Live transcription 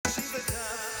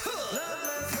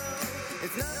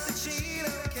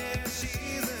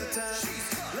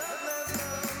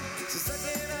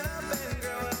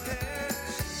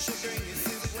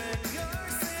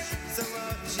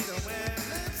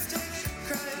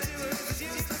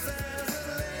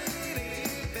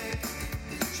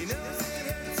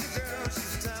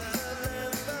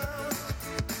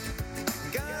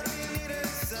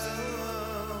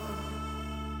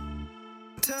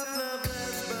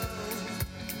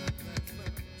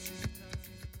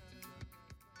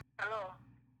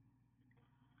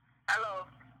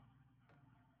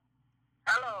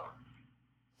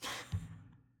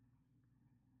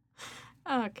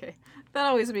Okay. That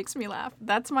always makes me laugh.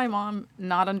 That's my mom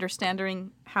not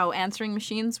understanding how answering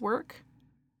machines work.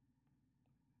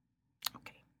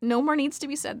 Okay. No more needs to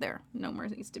be said there. No more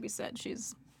needs to be said.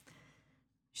 She's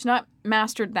not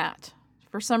mastered that.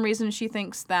 For some reason, she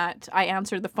thinks that I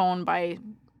answered the phone by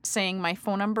saying my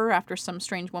phone number after some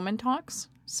strange woman talks.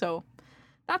 So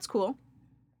that's cool.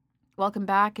 Welcome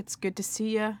back. It's good to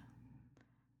see you.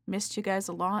 Missed you guys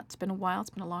a lot. It's been a while. It's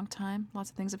been a long time.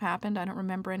 Lots of things have happened. I don't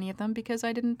remember any of them because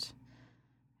I didn't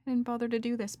bother to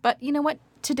do this. But you know what?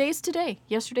 Today's today.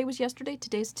 Yesterday was yesterday.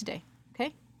 Today's today.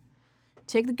 Okay?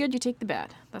 Take the good, you take the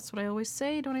bad. That's what I always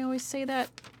say. Don't I always say that?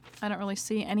 I don't really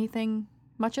see anything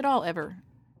much at all ever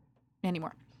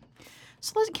anymore.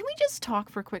 So can we just talk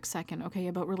for a quick second, okay,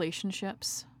 about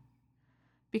relationships?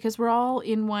 Because we're all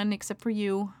in one except for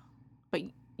you. But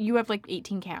you have like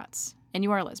 18 cats. And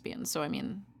you are lesbian. So, I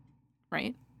mean,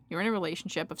 right? You're in a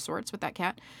relationship of sorts with that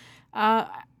cat.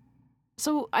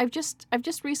 So I've just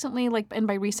recently, like, and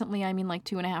by recently I mean like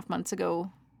 2.5 months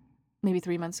ago, maybe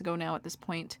 3 months ago now at this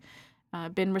point,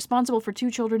 been responsible for 2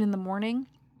 children in the morning,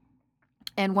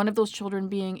 and one of those children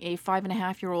being a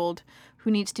 5.5-year-old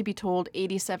who needs to be told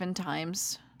 87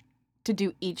 times to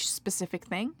do each specific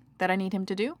thing that I need him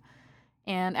to do.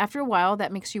 And after a while,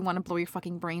 that makes you want to blow your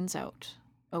fucking brains out,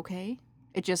 okay?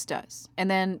 It just does. And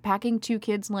then packing 2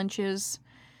 kids' lunches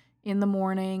in the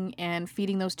morning and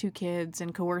feeding those 2 kids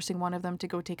and coercing one of them to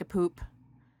go take a poop.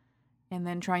 And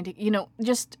then trying to,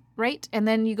 just, right? And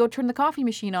then you go turn the coffee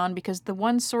machine on because the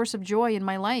one source of joy in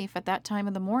my life at that time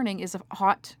of the morning is a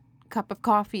hot cup of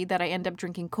coffee that I end up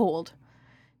drinking cold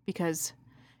because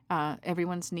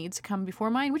everyone's needs come before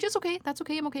mine, which is okay. That's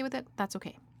okay. I'm okay with it. That's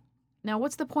okay. Now,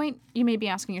 what's the point? You may be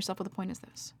asking yourself what the point is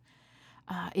this.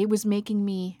 It was making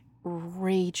me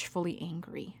ragefully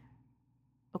angry.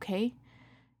 Okay?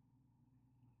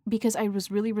 Because I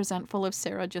was really resentful of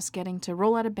Sarah just getting to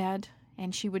roll out of bed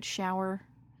and she would shower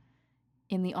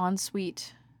in the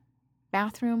ensuite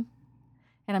bathroom.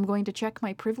 And I'm going to check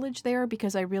my privilege there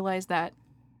because I realize that,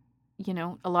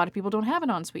 a lot of people don't have an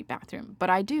ensuite bathroom, but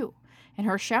I do. And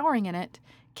her showering in it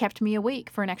kept me awake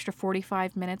for an extra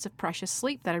 45 minutes of precious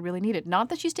sleep that I really needed. Not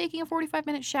that she's taking a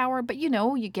 45-minute shower, but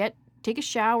take a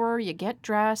shower, you get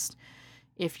dressed.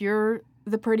 If you're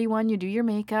the pretty one, you do your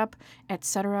makeup,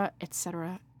 etc.,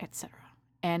 etc., etc.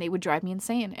 And it would drive me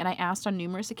insane. And I asked on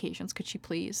numerous occasions, could she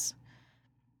please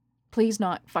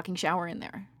not fucking shower in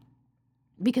there?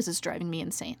 Because it's driving me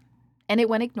insane. And it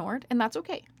went ignored, and that's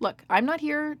okay. Look, I'm not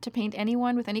here to paint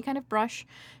anyone with any kind of brush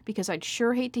because I'd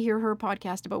sure hate to hear her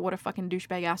podcast about what a fucking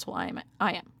douchebag asshole I am,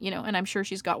 and I'm sure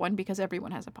she's got one because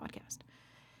everyone has a podcast.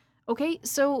 Okay,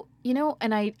 so,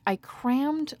 and I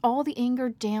crammed all the anger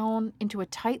down into a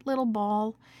tight little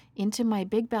ball into my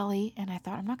big belly, and I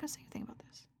thought, I'm not going to say anything about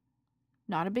this.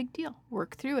 Not a big deal.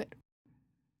 Work through it.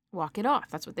 Walk it off.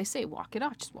 That's what they say. Walk it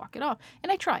off. Just walk it off.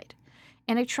 And I tried.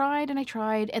 And I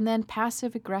tried, and then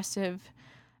passive-aggressive,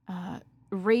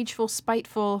 rageful,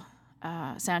 spiteful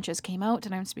Sanchez came out,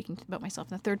 and I'm speaking about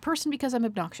myself in the third person because I'm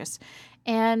obnoxious.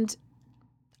 And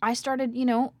I started,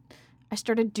 I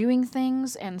started doing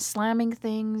things and slamming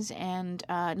things and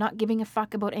not giving a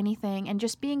fuck about anything and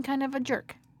just being kind of a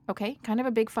jerk, okay? Kind of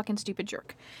a big fucking stupid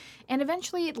jerk. And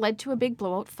eventually it led to a big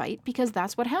blowout fight because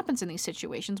that's what happens in these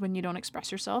situations when you don't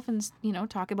express yourself and,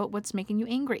 talk about what's making you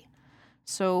angry.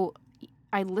 So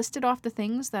I listed off the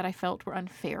things that I felt were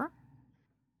unfair.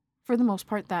 For the most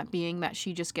part, that being that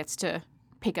she just gets to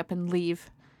pick up and leave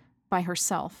by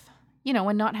herself,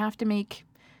 and not have to make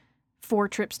 4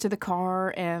 trips to the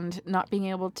car and not being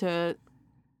able to,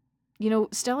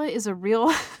 Stella is a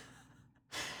real,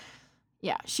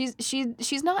 yeah,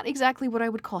 she's not exactly what I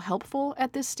would call helpful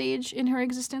at this stage in her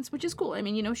existence, which is cool. I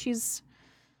mean, she's,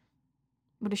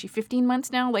 what is she, 15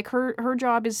 months now? Like her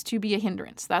job is to be a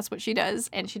hindrance. That's what she does,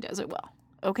 and she does it well.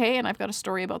 Okay, and I've got a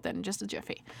story about that in just a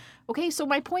jiffy. Okay, so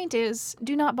my point is,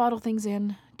 do not bottle things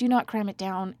in. Do not cram it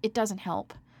down. It doesn't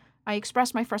help. I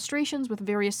expressed my frustrations with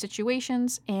various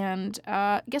situations, and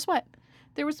guess what?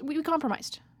 We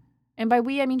compromised. And by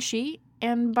we, I mean she,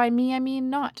 and by me, I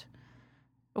mean not.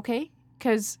 Okay?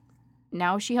 Because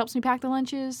now she helps me pack the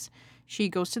lunches. She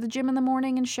goes to the gym in the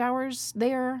morning and showers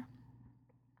there.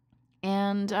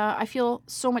 And I feel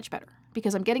so much better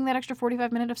because I'm getting that extra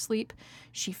 45 minutes of sleep.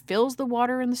 She fills the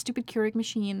water in the stupid Keurig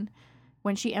machine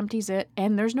when she empties it,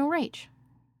 and there's no rage.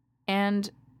 And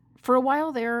for a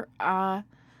while there, I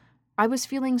was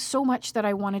feeling so much that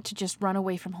I wanted to just run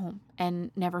away from home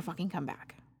and never fucking come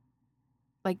back.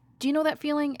 Like, do you know that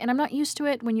feeling? And I'm not used to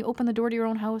it when you open the door to your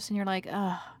own house and you're like,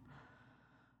 yeah,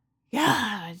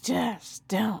 I just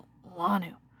don't want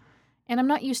to. And I'm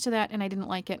not used to that, and I didn't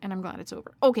like it, and I'm glad it's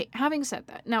over. Okay, having said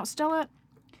that, now Stella,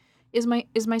 is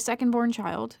my second born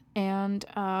child, and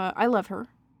I love her.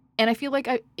 And I feel like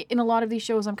in a lot of these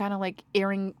shows, I'm kind of like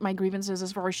airing my grievances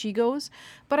as far as she goes.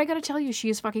 But I gotta tell you, she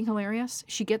is fucking hilarious.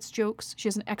 She gets jokes. She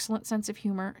has an excellent sense of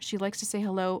humor. She likes to say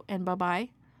hello and bye-bye.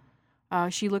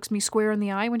 She looks me square in the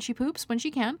eye when she poops, when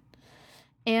she can.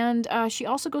 And she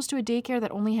also goes to a daycare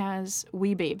that only has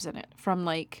wee babes in it, from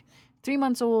like 3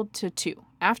 months old to 2.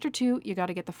 After 2, you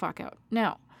gotta get the fuck out.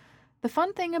 Now, the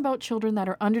fun thing about children that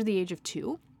are under the age of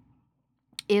 2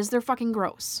 is they're fucking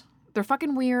gross. They're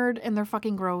fucking weird and they're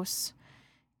fucking gross.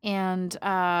 And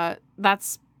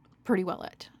that's pretty well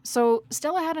it. So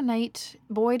Stella had a night.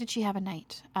 Boy, did she have a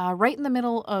night. Right in the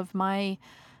middle of my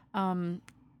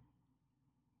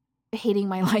hating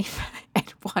my life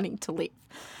and wanting to leave.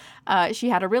 She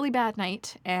had a really bad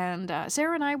night. And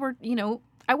Sarah and I were,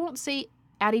 I won't say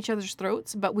at each other's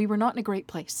throats, but we were not in a great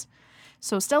place.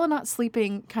 So Stella not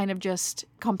sleeping kind of just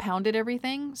compounded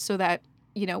everything so that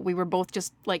we were both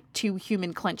just like two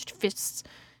human clenched fists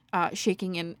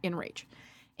shaking in rage.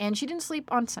 And she didn't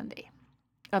sleep on Sunday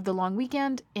of the long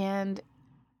weekend. And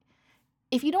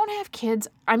if you don't have kids,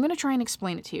 I'm going to try and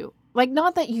explain it to you. Like,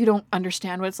 not that you don't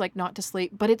understand what it's like not to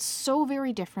sleep, but it's so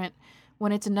very different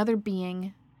when it's another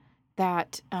being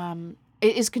that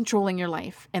is controlling your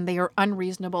life and they are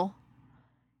unreasonable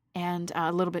and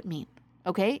a little bit mean.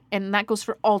 Okay? And that goes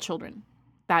for all children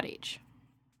that age.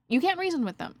 You can't reason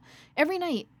with them. Every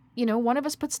night, one of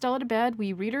us puts Stella to bed.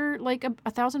 We read her like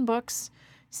 1,000 books,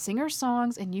 sing her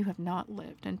songs, and you have not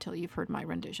lived until you've heard my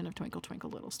rendition of Twinkle, Twinkle,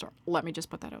 Little Star. Let me just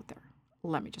put that out there.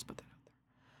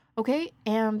 Okay?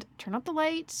 And turn out the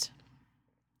lights.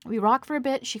 We rock for a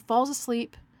bit. She falls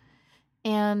asleep.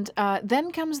 And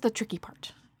then comes the tricky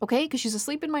part. Okay? Because she's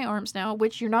asleep in my arms now,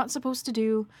 which you're not supposed to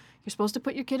do. You're supposed to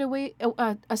put your kid away,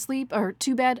 asleep or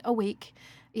to bed awake.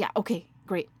 Yeah, okay.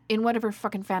 Great. In whatever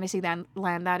fucking fantasy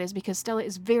land that is, because Stella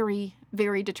is very,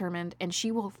 very determined and she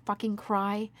will fucking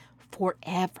cry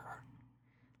forever.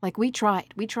 Like, we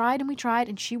tried,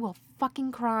 and she will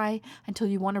fucking cry until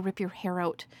you want to rip your hair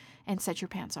out and set your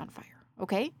pants on fire.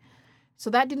 Okay? So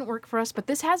that didn't work for us, but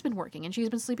this has been working and she's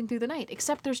been sleeping through the night,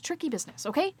 except there's tricky business.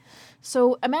 Okay?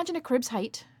 So imagine a crib's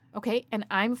height. Okay? And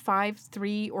I'm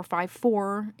 5'3" or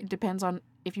 5'4". It depends on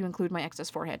if you include my excess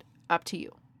forehead. Up to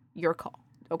you. Your call.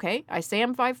 Okay? I say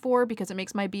I'm 5'4" because it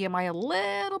makes my BMI a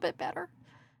little bit better,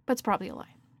 but it's probably a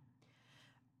lie.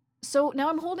 So now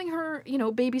I'm holding her,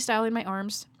 baby style in my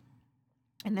arms.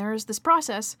 And there's this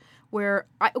process where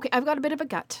I've got a bit of a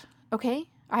gut. Okay?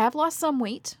 I have lost some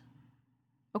weight.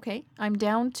 Okay? I'm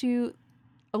down to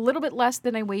a little bit less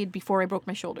than I weighed before I broke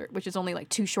my shoulder, which is only like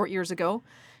 2 short years ago.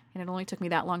 And it only took me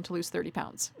that long to lose 30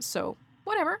 pounds. So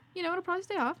whatever, it'll probably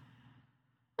stay off.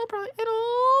 It'll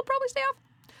probably stay off.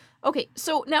 Okay,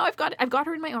 so now I've got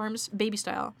her in my arms, baby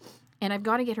style, and I've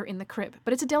got to get her in the crib.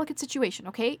 But it's a delicate situation,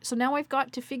 okay? So now I've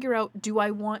got to figure out, do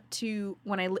I want to,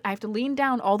 when I have to lean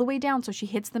down all the way down so she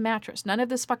hits the mattress. None of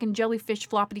this fucking jellyfish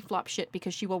floppity flop shit,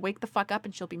 because she will wake the fuck up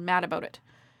and she'll be mad about it.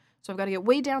 So I've got to get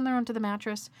way down there onto the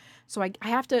mattress. So I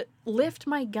have to lift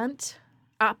my gunt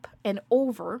up and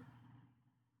over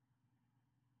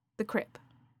the crib.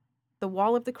 The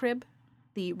wall of the crib,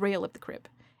 the rail of the crib.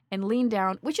 And lean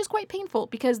down, which is quite painful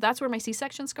because that's where my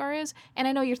C-section scar is. And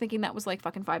I know you're thinking that was like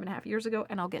fucking 5.5 years ago,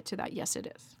 and I'll get to that. Yes, it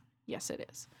is. Yes, it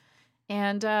is.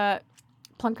 And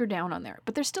plunk her down on there.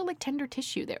 But there's still like tender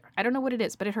tissue there. I don't know what it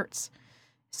is, but it hurts.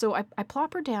 So I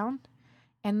plop her down,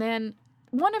 and then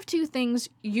one of two things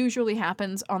usually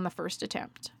happens on the first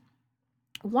attempt.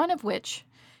 One of which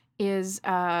is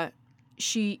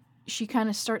she kind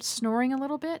of starts snoring a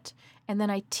little bit, and then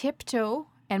I tiptoe,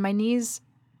 and my knees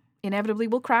inevitably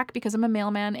will crack because I'm a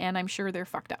mailman and I'm sure they're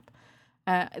fucked up.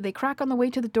 They crack on the way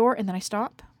to the door and then I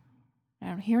stop. I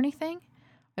don't hear anything.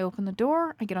 I open the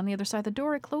door. I get on the other side of the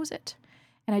door. I close it.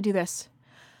 And I do this.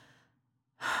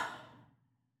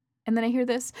 And then I hear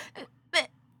this.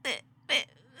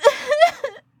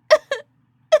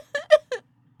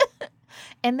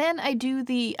 And then I do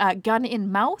the gun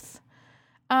in mouth.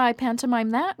 I pantomime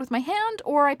that with my hand,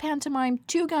 or I pantomime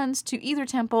 2 guns to either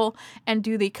temple and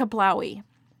do the kablowie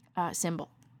symbol.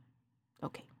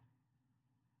 Okay.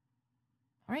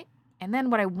 All right. And then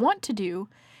what I want to do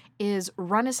is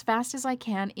run as fast as I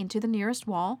can into the nearest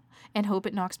wall and hope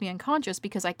it knocks me unconscious,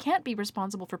 because I can't be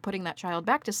responsible for putting that child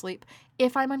back to sleep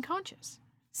if I'm unconscious.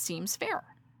 Seems fair.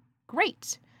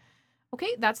 Great.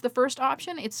 Okay, that's the first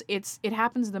option. It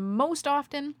happens the most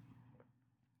often.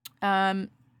 And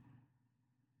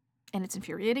it's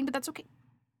infuriating, but that's okay.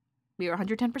 We are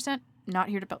 110% not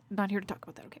here to talk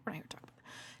about that. Okay, we're not here to talk about that.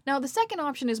 Now, the second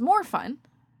option is more fun.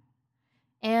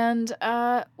 And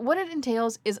what it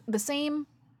entails is the same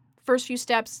First few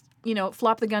steps,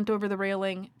 flop the gun over the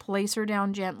railing, place her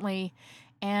down gently.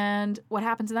 And what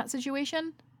happens in that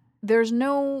situation? There's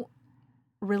no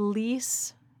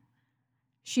release.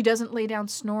 She doesn't lay down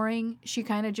snoring. She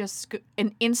kind of just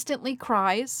instantly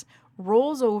cries,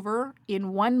 rolls over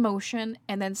in one motion,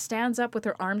 and then stands up with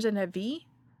her arms in a V.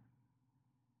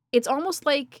 It's almost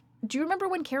like, do you remember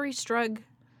when Carrie Strug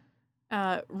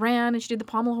ran and she did the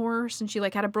pommel horse and she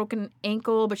had a broken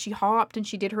ankle, but she hopped and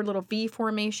she did her little V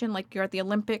formation like you're at the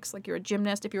Olympics, like you're a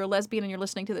gymnast. If you're a lesbian and you're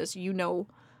listening to this, you know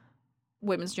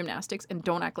women's gymnastics, and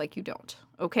don't act like you don't,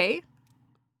 okay?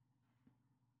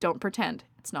 Don't pretend.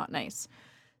 It's not nice.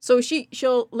 So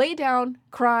she'll lay down,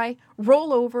 cry,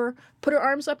 roll over, put her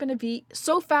arms up in a V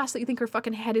so fast that you think her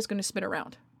fucking head is going to spin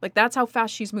around. Like, that's how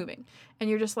fast she's moving. And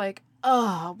you're just like,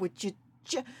 oh, would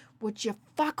you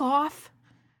fuck off?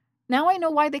 Now I know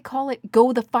why they call it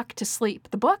Go the Fuck to Sleep.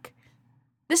 The book?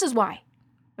 This is why.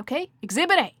 Okay?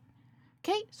 Exhibit A.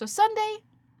 Okay? So Sunday,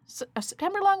 a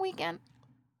September long weekend.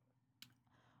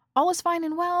 All is fine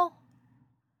and well,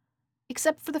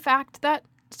 except for the fact that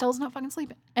Stella's not fucking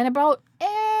sleeping. And about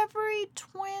every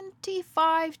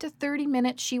 25 to 30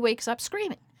 minutes, she wakes up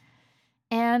screaming.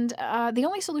 And the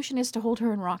only solution is to hold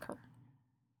her and rock her.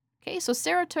 Okay, so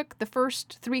Sarah took the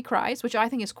first 3 cries, which I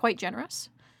think is quite generous.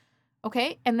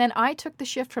 Okay, and then I took the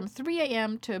shift from 3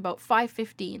 a.m. to about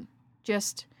 5:15,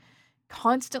 just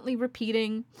constantly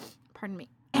repeating, pardon me,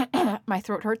 my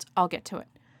throat hurts, I'll get to it.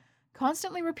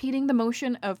 Constantly repeating the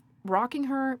motion of rocking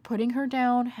her, putting her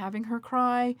down, having her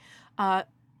cry,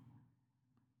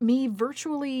 me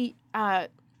virtually,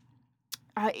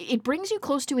 it brings you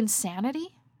close to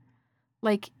insanity.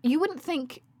 Like, you wouldn't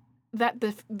think that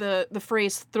the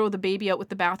phrase throw the baby out with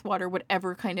the bathwater would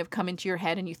ever kind of come into your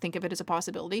head and you think of it as a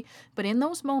possibility. But in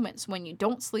those moments when you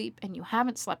don't sleep and you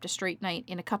haven't slept a straight night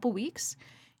in a couple weeks,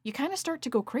 you kind of start to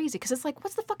go crazy because it's like,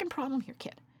 what's the fucking problem here,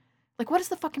 kid? Like, what is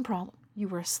the fucking problem? You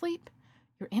were asleep.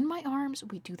 You're in my arms.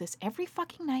 We do this every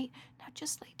fucking night. Now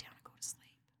just lay down and go to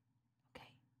sleep. Okay?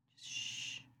 Just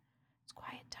shh. It's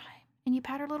quiet time. And you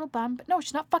pat her little bum, but no,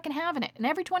 she's not fucking having it. And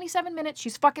every 27 minutes,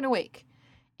 she's fucking awake.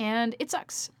 And it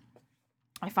sucks.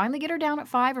 I finally get her down at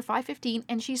 5 or 5:15,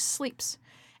 and she sleeps.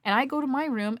 And I go to my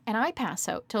room, and I pass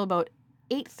out till about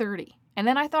 8:30. And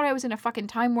then I thought I was in a fucking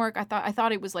time warp. I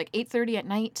thought it was like 8:30 at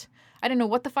night. I didn't know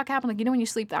what the fuck happened. Like, when you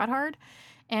sleep that hard?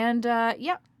 And,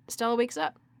 Stella wakes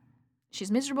up.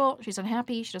 She's miserable. She's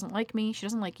unhappy. She doesn't like me. She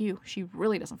doesn't like you. She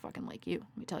really doesn't fucking like you.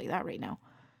 Let me tell you that right now.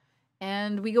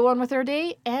 And we go on with our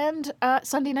day, and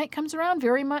Sunday night comes around,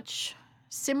 very much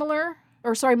similar.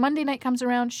 Or sorry, Monday night comes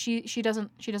around. She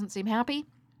doesn't seem happy.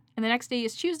 And the next day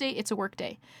is Tuesday. It's a work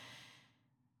day.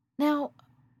 Now,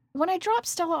 when I dropped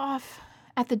Stella off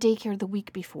at the daycare the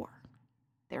week before,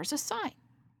 there's a sign.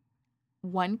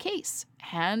 1 case,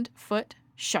 hand, foot,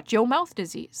 shut your mouth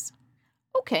disease.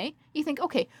 Okay, you think,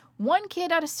 okay, 1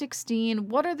 kid out of 16,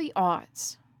 what are the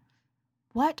odds?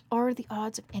 What are the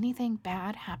odds of anything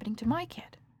bad happening to my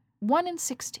kid? 1 in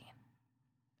 16.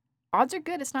 Odds are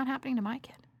good it's not happening to my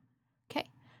kid. Okay,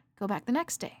 go back the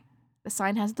next day. The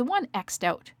sign has the 1 X'd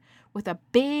out with a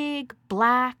big,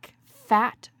 black,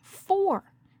 fat 4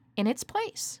 in its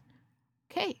place.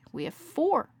 Okay, we have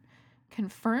 4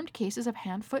 confirmed cases of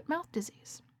hand, foot, mouth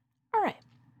disease. All right.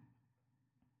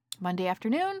 Monday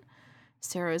afternoon,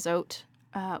 Sarah's out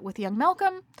with young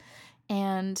Malcolm,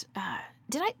 and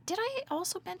did I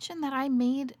also mention that I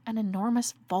made an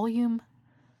enormous volume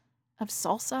of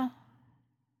salsa?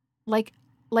 Like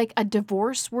a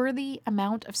divorce-worthy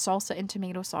amount of salsa and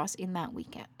tomato sauce in that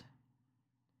weekend.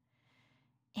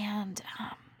 And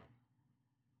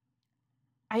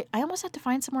I almost had to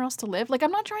find somewhere else to live. Like,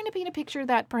 I'm not trying to paint a picture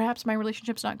that perhaps my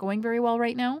relationship's not going very well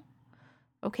right now.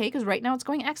 Okay, because right now it's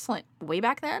going excellent. Way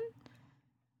back then,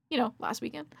 last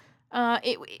weekend,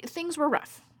 things were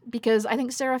rough. Because I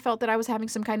think Sarah felt that I was having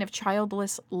some kind of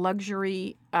childless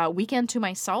luxury weekend to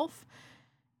myself.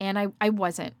 And I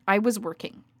wasn't. I was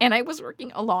working. And I was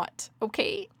working a lot.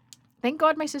 Okay? Thank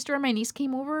God my sister and my niece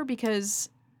came over because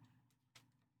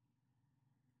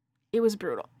it was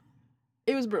brutal.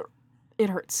 It was brutal. It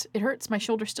hurts. It hurts. My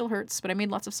shoulder still hurts, but I made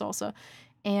lots of salsa.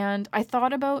 And I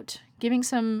thought about giving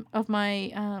some of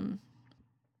my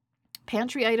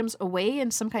pantry items away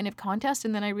in some kind of contest.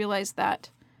 And then I realized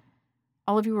that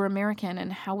all of you were American,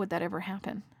 and how would that ever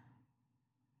happen?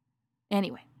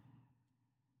 Anyway.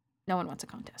 No one wants a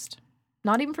contest.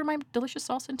 Not even for my delicious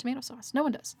salsa and tomato sauce. No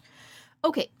one does.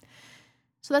 Okay.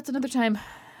 So that's another time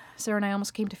Sarah and I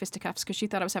almost came to fisticuffs because she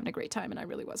thought I was having a great time and I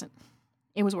really wasn't.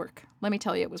 It was work. Let me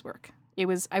tell you, it was work.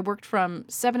 I worked from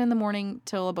 7 in the morning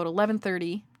till about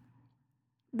 11:30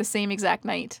 the same exact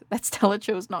night that Stella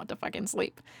chose not to fucking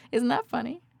sleep. Isn't that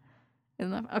funny?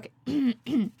 Isn't that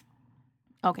okay?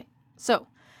 Okay. So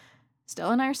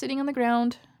Stella and I are sitting on the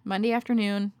ground Monday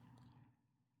afternoon,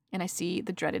 and I see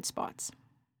the dreaded spots.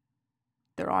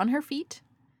 They're on her feet,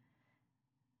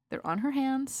 they're on her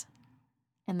hands,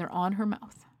 and they're on her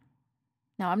mouth.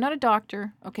 Now, I'm not a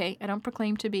doctor, okay? I don't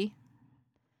proclaim to be.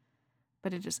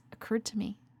 But it just occurred to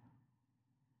me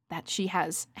that she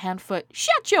has hand-foot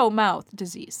shut your mouth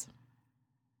disease.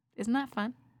 Isn't that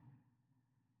fun?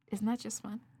 Isn't that just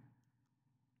fun?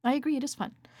 I agree, it is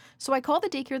fun. So I call the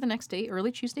daycare the next day,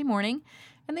 early Tuesday morning,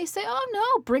 and they say, oh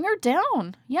no, bring her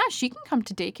down. Yeah, she can come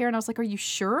to daycare. And I was like, are you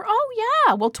sure? Oh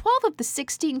yeah, well 12 of the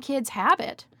 16 kids have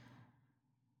it.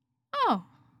 Oh,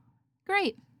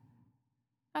 great.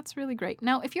 That's really great.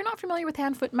 Now, if you're not familiar with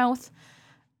hand, foot, mouth,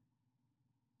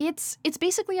 it's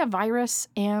basically a virus,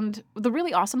 and the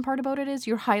really awesome part about it is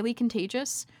you're highly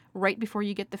contagious right before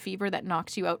you get the fever that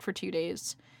knocks you out for 2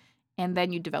 days, and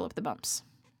then you develop the bumps.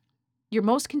 You're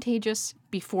most contagious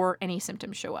before any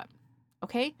symptoms show up,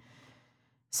 okay?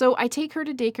 So I take her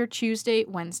to daycare Tuesday,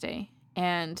 Wednesday,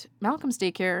 and Malcolm's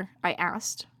daycare, I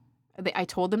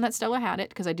told them that Stella had it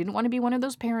because I didn't want to be one of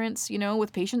those parents, you know,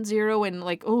 with patient zero and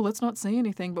like, oh, let's not say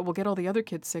anything, but we'll get all the other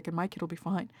kids sick and my kid will be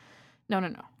fine.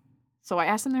 No. So I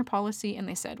asked them their policy and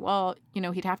they said, well, you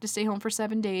know, he'd have to stay home for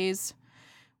 7 days,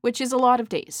 which is a lot of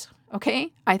days,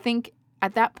 okay? I think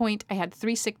at that point I had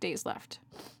 3 sick days left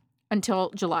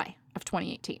until July of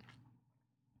 2018.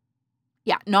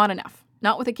 Yeah, not enough.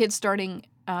 Not with a kid starting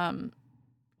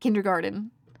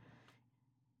kindergarten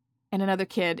and another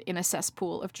kid in a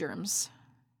cesspool of germs.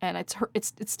 And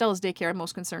it's Stella's daycare I'm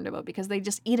most concerned about because they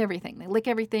just eat everything. They lick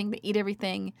everything. They eat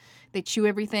everything. They chew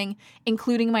everything,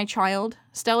 including my child.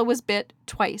 Stella was bit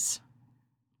twice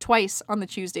on the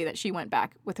Tuesday that she went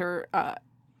back with her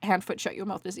hand, foot, shut your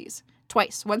mouth disease.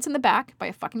 Twice. Once in the back by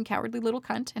a fucking cowardly little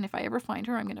cunt. And if I ever find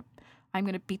her, I'm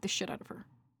gonna beat the shit out of her.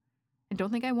 And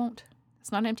don't think I won't.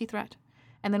 It's not an empty threat.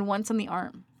 And then once on the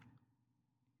arm.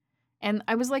 And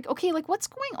I was like, okay, like, what's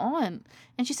going on?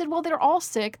 And she said, well, they're all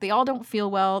sick. They all don't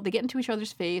feel well. They get into each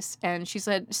other's face. And she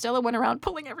said, Stella went around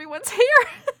pulling everyone's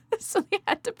hair. So they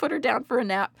had to put her down for a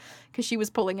nap because she was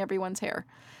pulling everyone's hair.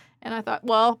 And I thought,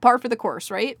 well, par for the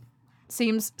course, right?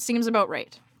 Seems about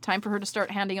right. Time for her to start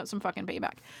handing out some fucking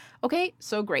payback. Okay,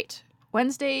 so great.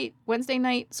 Wednesday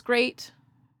night's great.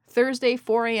 Thursday,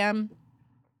 4 a.m.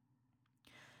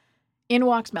 In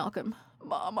walks Malcolm.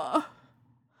 Mama,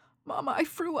 I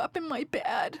threw up in my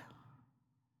bed.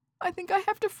 I think I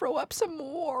have to throw up some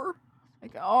more.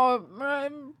 Like,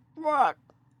 oh,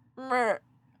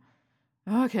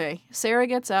 okay. Sarah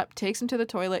gets up, takes him to the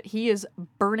toilet. He is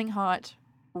burning hot,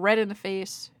 red in the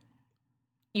face.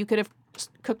 You could have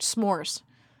cooked s'mores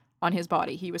on his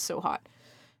body. He was so hot.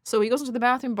 So he goes into the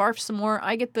bathroom, barfs some more.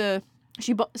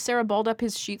 Sarah balled up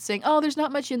his sheet saying, oh, there's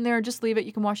not much in there. Just leave it.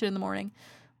 You can wash it in the morning.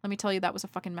 Let me tell you, that was a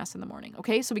fucking mess in the morning.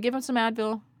 Okay, so we give him some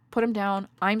Advil. Put him down.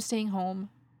 I'm staying home.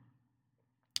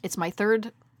 It's my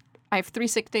third. I have 3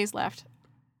 sick days left.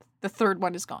 The third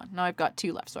one is gone. Now I've got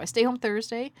 2 left. So I stay home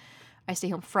Thursday. I stay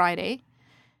home Friday.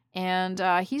 And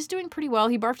he's doing pretty well.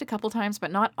 He barfed a couple times,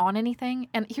 but not on anything.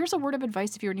 And here's a word of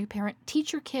advice if you're a new parent.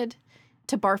 Teach your kid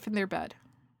to barf in their bed.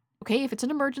 Okay? If it's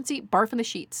an emergency, barf in the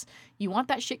sheets. You want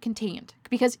that shit contained.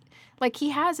 Because, like, he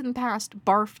has in the past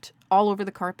barfed all over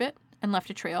the carpet and left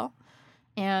a trail.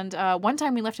 And one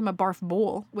time we left him a barf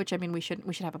bowl, which, I mean, we should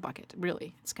have a bucket.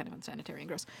 Really, it's kind of unsanitary and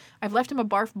gross. I've left him a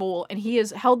barf bowl, and he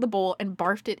has held the bowl and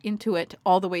barfed it into it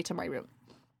all the way to my room.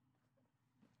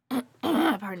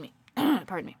 Pardon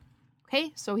me.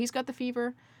 Okay, so he's got the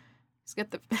fever. He's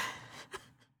got the...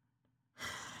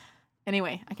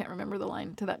 Anyway, I can't remember the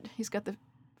line to that. He's got the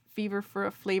fever for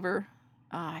a flavor.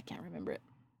 I can't remember it.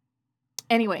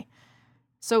 Anyway,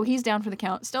 so he's down for the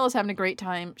count. Stella's having a great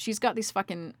time. She's got these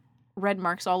fucking red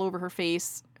marks all over her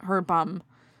face, her bum,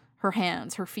 her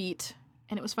hands, her feet.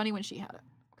 And it was funny when she had it.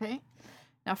 Okay?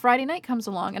 Now, Friday night comes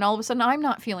along, and all of a sudden, I'm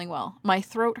not feeling well. My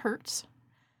throat hurts.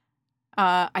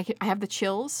 I have the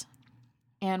chills,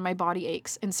 and my body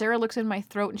aches. And Sarah looks in my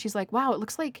throat, and she's like, wow, it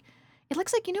looks like,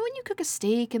 you know when you cook a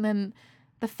steak, and then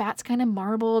the fat's kind of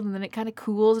marbled, and then it kind of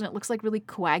cools, and it looks like really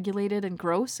coagulated and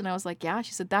gross? And I was like, yeah.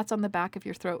 She said, that's on the back of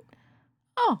your throat.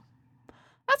 Oh,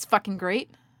 that's fucking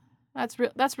great. That's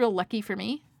real lucky for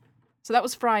me. So that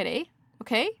was Friday.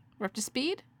 Okay, we're up to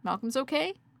speed. Malcolm's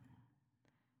okay.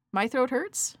 My throat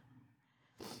hurts.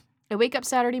 I wake up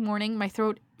Saturday morning. My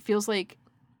throat feels like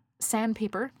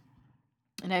sandpaper.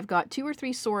 And I've got 2 or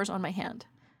 3 sores on my hand.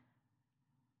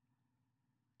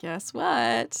 Guess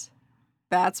what?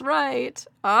 That's right.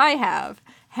 I have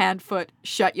hand, foot,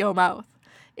 shut your mouth.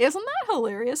 Isn't that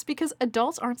hilarious? Because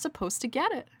adults aren't supposed to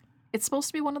get it. It's supposed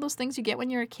to be one of those things you get when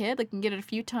you're a kid. Like, you can get it a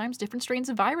few times, different strains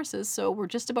of viruses. So we're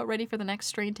just about ready for the next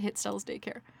strain to hit Stella's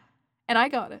daycare. And I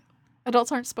got it.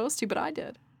 Adults aren't supposed to, but I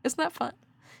did. Isn't that fun?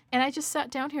 And I just sat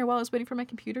down here while I was waiting for my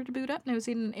computer to boot up, and I was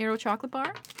eating an Aero chocolate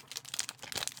bar.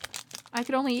 I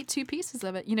could only eat 2 pieces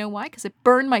of it. You know why? Because it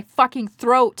burned my fucking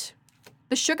throat.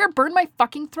 The sugar burned my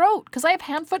fucking throat because I have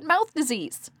hand, foot, mouth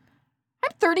disease.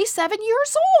 I'm 37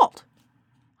 years old.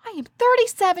 I am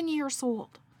 37 years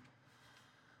old.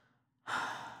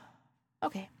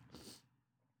 Okay.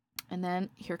 And then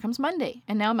here comes Monday.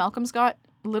 And now Malcolm's got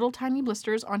little tiny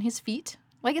blisters on his feet.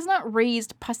 Like, it's not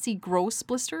raised, pussy, gross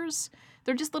blisters.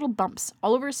 They're just little bumps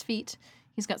all over his feet.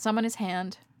 He's got some on his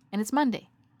hand. And it's Monday.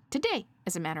 Today,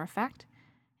 as a matter of fact.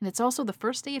 And it's also the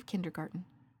first day of kindergarten.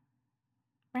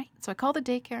 Right? So I call the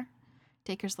daycare.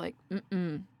 Daycare's like,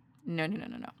 no.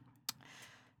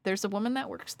 There's a woman that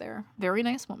works there. Very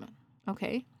nice woman.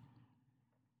 Okay?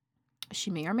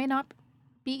 She may or may not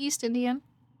be East Indian.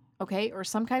 Okay? Or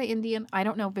some kind of Indian. I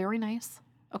don't know. Very nice.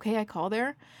 Okay? I call there.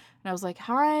 And I was like,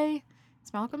 hi,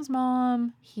 it's Malcolm's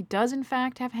mom. He does, in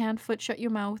fact, have hand, foot, shut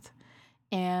your mouth.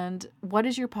 And what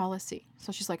is your policy?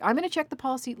 So she's like, I'm going to check the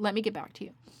policy. Let me get back to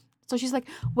you. So she's like,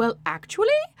 well, actually,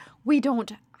 we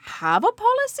don't have a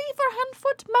policy for hand,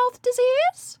 foot, mouth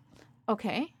disease.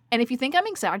 Okay. And if you think I'm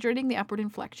exaggerating the upward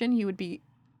inflection, you would be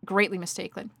greatly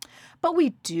mistaken. But we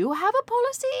do have a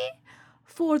policy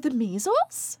for the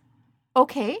measles.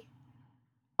 Okay.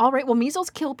 All right. Well, measles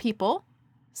kill people.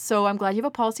 So I'm glad you have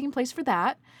a policy in place for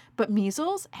that. But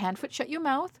measles, hand, foot, shut your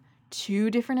mouth, 2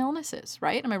 different illnesses,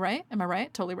 right? Am I right? Am I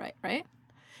right? Totally right, right?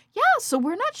 Yeah, so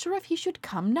we're not sure if he should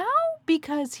come now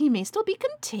because he may still be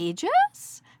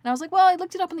contagious. And I was like, well, I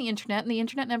looked it up on the internet and the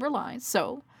internet never lies.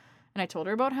 So, and I told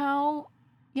her about how,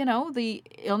 you know, the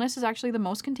illness is actually the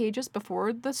most contagious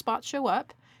before the spots show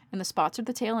up, and the spots are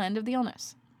the tail end of the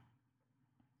illness.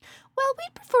 Well,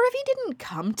 we'd prefer if he didn't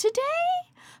come today.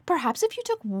 Perhaps if you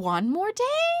took one more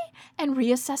day and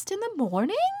reassessed in the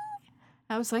morning.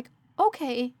 I was like,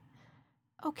 okay,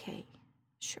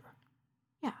 sure.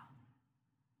 Yeah.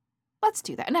 Let's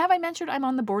do that. And have I mentioned I'm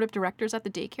on the board of directors at the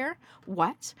daycare?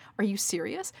 What? Are you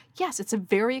serious? Yes, it's a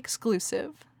very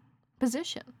exclusive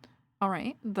position. All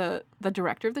right. The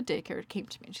director of the daycare came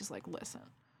to me and she's like, listen,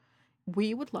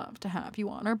 we would love to have you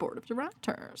on our board of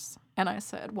directors. And I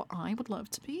said, well, I would love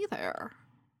to be there.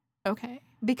 Okay.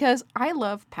 Because I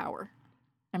love power.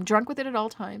 I'm drunk with it at all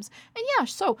times. And yeah,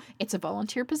 so it's a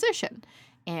volunteer position.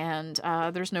 And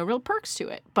there's no real perks to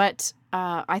it. But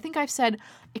I think I've said,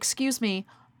 excuse me,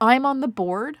 I'm on the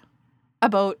board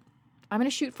about, I'm going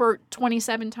to shoot for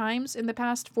 27 times in the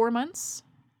past 4 months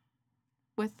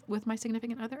with my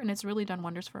significant other. And it's really done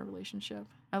wonders for our relationship.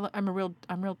 I'm real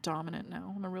dominant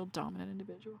now. I'm a real dominant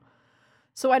individual.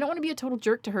 So I don't want to be a total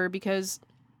jerk to her because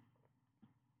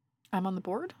I'm on the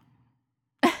board.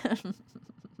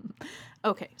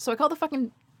 Okay, so I call the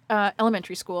fucking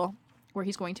elementary school where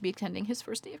he's going to be attending his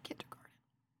first day of kindergarten.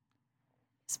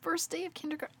 His first day of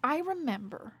kindergarten. I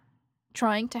remember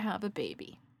trying to have a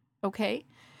baby, okay?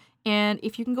 And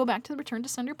if you can go back to the Return to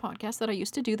Sender podcast that I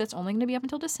used to do, that's only going to be up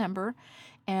until December.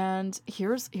 And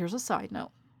here's a side note,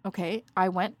 okay? I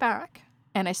went back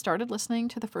and I started listening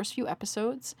to the first few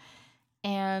episodes.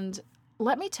 And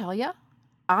let me tell you,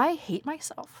 I hate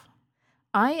myself.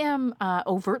 I am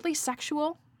overtly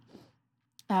sexual,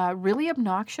 really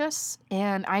obnoxious,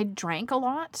 and I drank a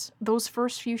lot those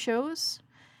first few shows.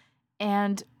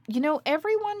 And, you know,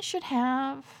 everyone should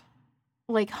have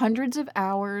like hundreds of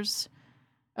hours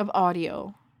of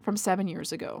audio from 7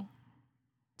 years ago.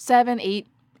 7, 8,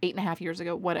 8.5 years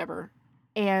ago, whatever.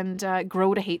 And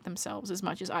grow to hate themselves as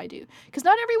much as I do. Because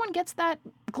not everyone gets that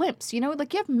glimpse, you know?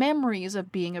 Like, you have memories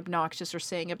of being obnoxious or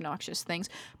saying obnoxious things,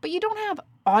 but you don't have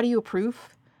audio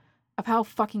proof of how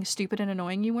fucking stupid and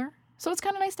annoying you were. So it's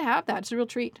kind of nice to have that. It's a real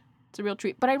treat. It's a real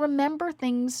treat. But I remember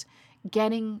things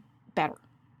getting better.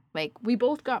 Like, we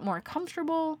both got more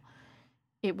comfortable.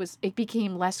 It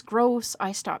became less gross.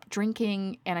 I stopped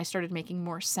drinking and I started making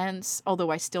more sense, although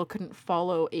I still couldn't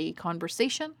follow a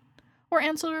conversation or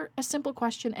answer a simple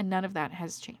question, and none of that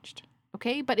has changed.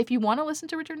 Okay? But if you want to listen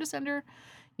to Return to Sender,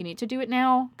 you need to do it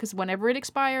now, because whenever it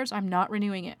expires, I'm not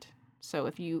renewing it. So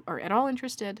if you are at all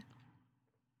interested,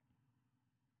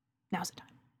 now's the time.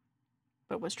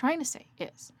 But what I was trying to say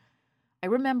is, I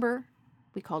remember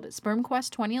we called it Sperm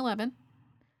Quest 2011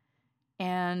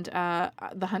 and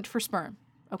the hunt for sperm.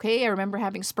 Okay, I remember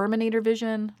having Sperminator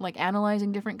vision, like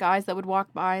analyzing different guys that would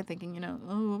walk by, thinking, you know,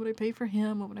 oh, what would I pay for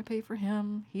him? What would I pay for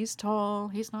him? He's tall.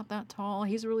 He's not that tall.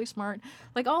 He's really smart.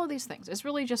 Like, all of these things. It's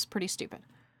really just pretty stupid.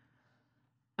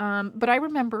 But I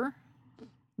remember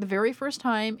the very first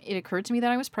time it occurred to me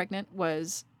that I was pregnant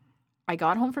was I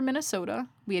got home from Minnesota.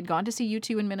 We had gone to see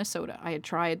U2 in Minnesota. I had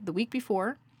tried the week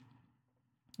before,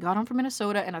 got home from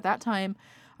Minnesota, and at that time,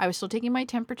 I was still taking my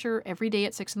temperature every day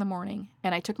at 6 a.m,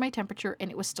 and I took my temperature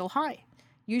and it was still high.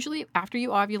 Usually after you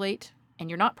ovulate and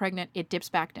you're not pregnant, it dips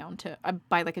back down to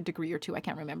by like a degree or two. I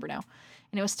can't remember now.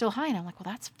 And it was still high. And I'm like,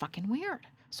 well, that's fucking weird.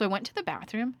 So I went to the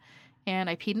bathroom and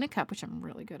I peed in a cup, which I'm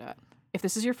really good at. If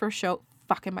this is your first show,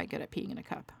 fuck am I good at peeing in a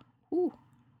cup. Ooh.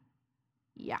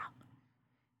 Yeah.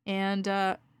 And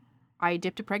I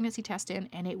dipped a pregnancy test in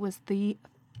and it was the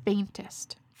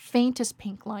faintest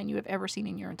pink line you have ever seen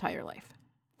in your entire life.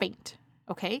 Faint.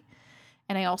 Okay?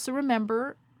 And I also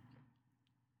remember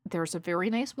there's a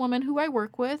very nice woman who I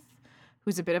work with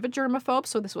who's a bit of a germaphobe,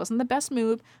 so this wasn't the best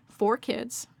move. 4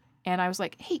 kids. And I was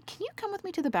like, hey, can you come with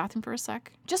me to the bathroom for a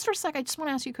sec? Just for a sec, I just want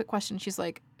to ask you a quick question. She's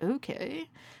like, okay.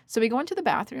 So we go into the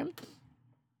bathroom,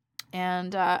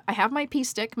 and I have my pee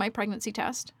stick, my pregnancy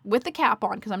test, with the cap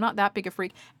on, because I'm not that big a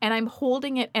freak, and I'm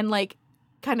holding it and, like,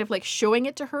 kind of, like, showing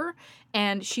it to her,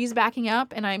 and she's backing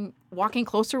up, and I'm walking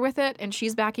closer with it, and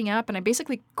she's backing up, and I'm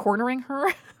basically cornering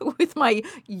her with my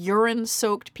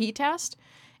urine-soaked pee test,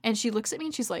 and she looks at me,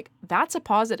 and she's like, that's a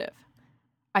positive.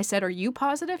 I said, are you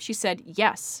positive? She said,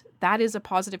 yes, that is a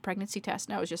positive pregnancy test.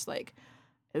 And I was just like,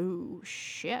 oh,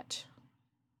 shit.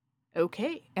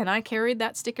 Okay. And I carried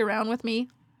that stick around with me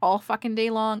all fucking day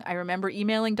long. I remember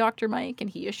emailing Dr. Mike, and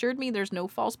he assured me there's no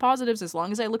false positives as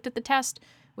long as I looked at the test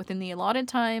within the allotted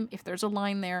time. If there's a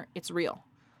line there, it's real.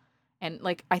 And,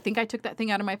 like, I think I took that thing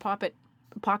out of my pocket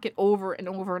over and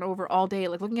over and over all day,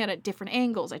 like, looking at it at different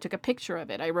angles. I took a picture of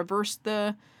it. I reversed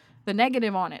the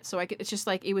negative on it. So it's just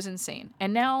like, it was insane.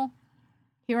 And now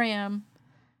here I am,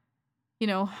 you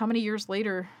know, how many years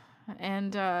later,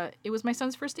 and it was my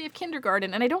son's first day of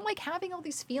kindergarten. And I don't like having all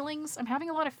these feelings. I'm having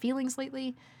a lot of feelings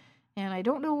lately, and I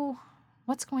don't know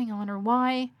what's going on or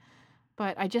why,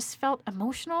 but I just felt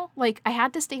emotional. Like, I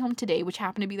had to stay home today, which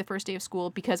happened to be the first day of school,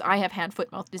 because I have hand,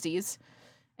 foot, mouth disease,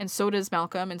 and so does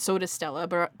Malcolm, and so does Stella,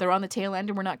 but they're on the tail end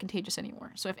and we're not contagious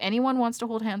anymore. So if anyone wants to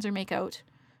hold hands or make out,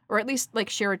 or at least, like,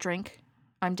 share a drink,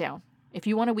 I'm down. If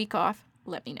you want a week off,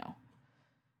 let me know.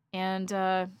 And,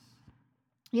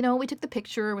 you know, we took the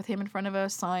picture with him in front of a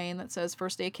sign that says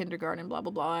first day of kindergarten, blah,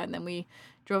 blah, blah. And then we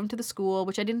drove him to the school,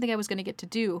 which I didn't think I was going to get to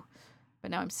do.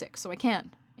 But now I'm sick, so I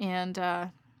can. And,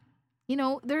 you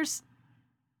know, there's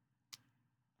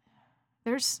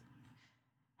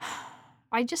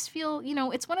I just feel, you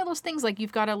know, it's one of those things, like,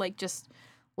 you've got to, like, just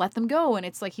let them go. And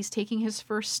it's like he's taking his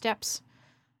first steps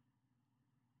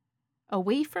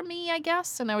away from me, I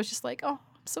guess. And I was just like, oh,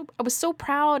 I was so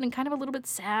proud and kind of a little bit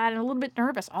sad and a little bit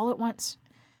nervous all at once.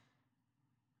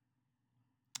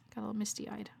 Got a little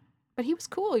misty-eyed. But he was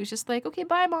cool. He was just like, okay,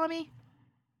 bye, mommy.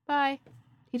 Bye.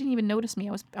 He didn't even notice me.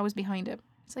 I was behind him.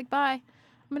 He's like, bye.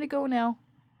 I'm going to go now.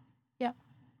 Yeah.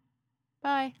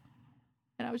 Bye.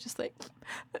 And I was just like,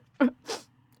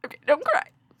 okay, don't cry.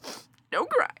 Don't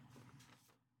cry.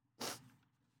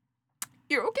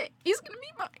 You're okay. He's going to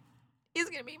be mine. He's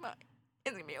going to be mine.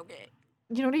 It's going to be okay.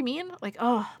 You know what I mean? Like,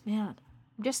 oh, man.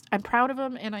 I'm proud of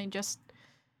him, and I don't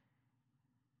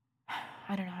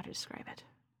know how to describe it.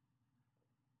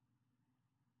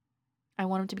 I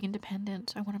want him to be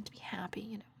independent. I want him to be happy.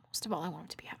 You know, most of all, I want him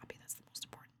to be happy. That's the most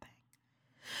important thing.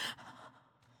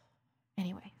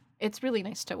 Anyway, it's really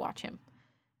nice to watch him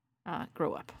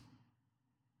grow up.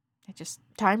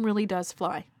 Time really does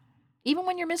fly. Even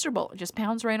when you're miserable, it just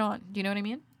pounds right on. Do you know what I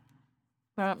mean?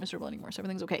 But I'm not miserable anymore, so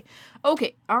everything's okay.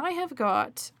 Okay, I have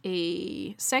got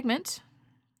a segment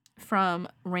from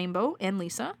Rainbow and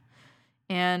Lisa.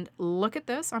 And look at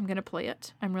this. I'm going to play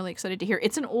it. I'm really excited to hear.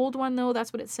 It's an old one, though.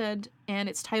 That's what it said. And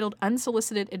it's titled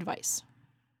Unsolicited Advice.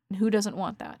 And who doesn't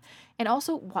want that? And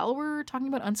also, while we're talking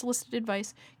about unsolicited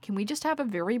advice, can we just have a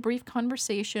very brief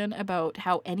conversation about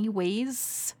how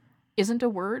anyways isn't a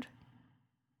word?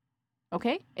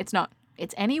 Okay? It's not.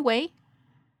 It's anyway.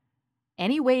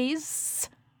 Anyways,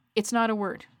 it's not a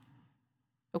word.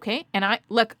 Okay? And I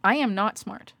am not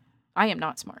smart. I am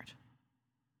not smart.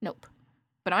 Nope.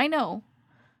 But I know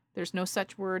there's no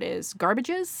such word as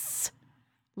garbages,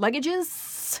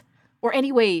 luggages, or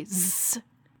anyways.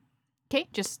 Okay?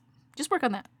 Just work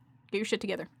on that. Get your shit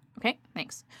together. Okay?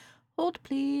 Thanks. Hold,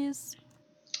 please.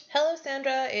 Hello,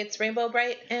 Sandra. It's Rainbow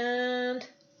Bright and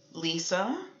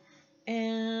Lisa.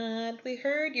 And we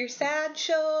heard your sad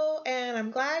show, and I'm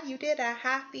glad you did a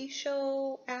happy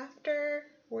show after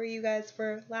where you guys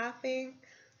were laughing.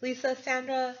 Lisa,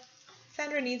 Sandra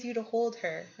needs you to hold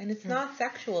her, and it's not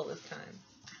sexual this time.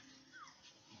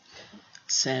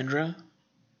 Sandra,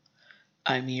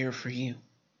 I'm here for you.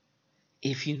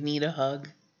 If you need a hug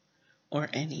or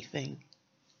anything.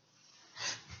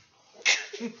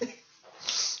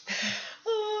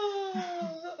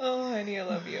 Oh, honey, I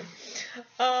love you.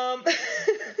 Um,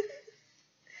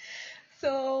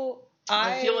 so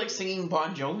I feel like singing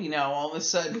Bon Jovi now all of a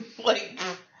sudden. Like,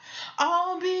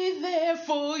 I'll be there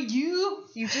for you.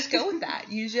 You just go with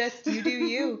that. You do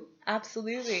you.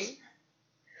 Absolutely.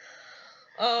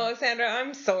 Oh, Sandra,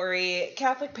 I'm sorry.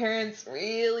 Catholic parents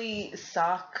really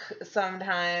suck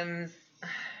sometimes.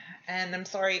 And I'm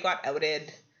sorry you got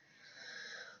outed.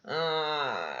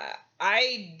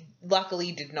 I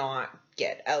luckily did not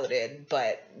get outed,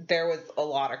 but there was a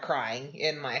lot of crying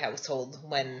in my household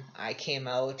when I came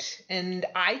out. And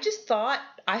I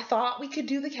thought we could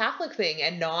do the Catholic thing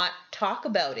and not talk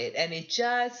about it. And it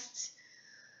just,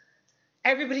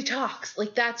 everybody talks.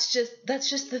 Like, that's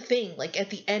just the thing. Like, at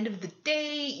the end of the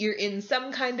day, you're in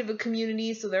some kind of a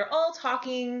community, so they're all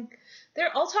talking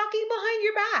behind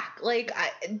your back. Like,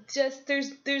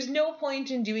 there's no point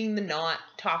in doing the not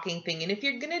talking thing. And if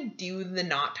you're gonna do the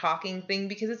not talking thing,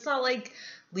 because it's not like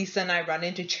Lisa and I run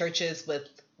into churches with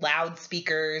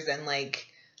loudspeakers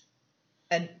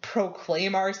and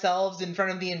proclaim ourselves in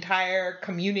front of the entire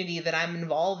community that I'm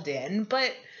involved in,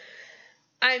 but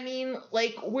I mean,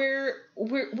 like, we're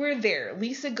there.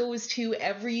 Lisa goes to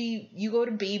you go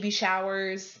to baby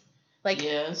showers. Like,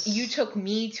 yes. You took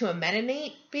me to a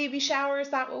Mennonite baby shower. Is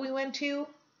that what we went to?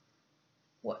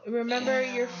 What? Remember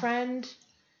your friend?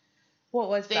 What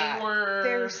was that?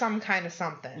 They were some kind of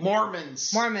something.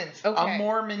 Mormons. Okay. A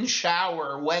Mormon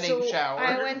shower, wedding shower.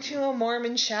 I went to a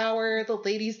Mormon shower. The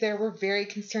ladies there were very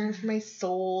concerned for my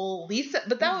soul.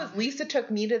 Lisa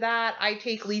took me to that. I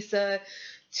take Lisa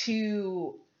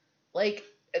to, like,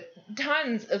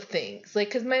 tons of things, like,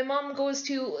 because my mom goes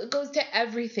to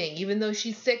everything, even though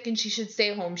she's sick and she should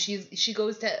stay home. She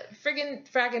goes to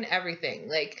fragging everything.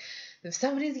 Like, if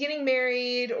somebody's getting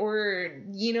married, or,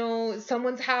 you know,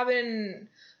 someone's having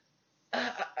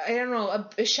I don't know,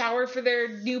 a shower for their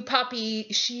new puppy,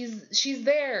 she's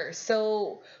there.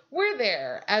 So we're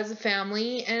there as a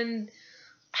family, and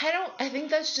I think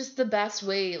that's just the best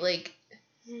way. Like,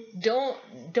 don't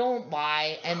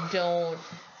lie, and don't,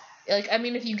 like, I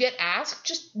mean, if you get asked,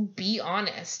 just be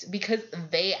honest, because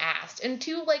they asked. And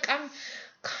two, like, I'm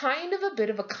kind of a bit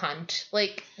of a cunt,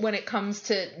 like, when it comes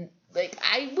to, like,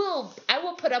 I will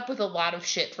put up with a lot of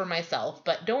shit for myself,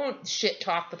 but don't shit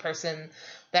talk the person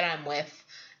that I'm with.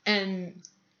 And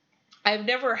I've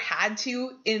never had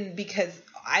to, because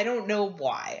I don't know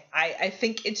why. I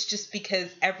think it's just because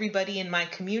everybody in my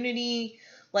community,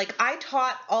 like, I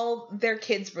taught all their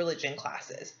kids religion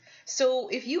classes. So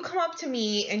if you come up to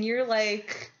me and you're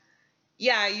like,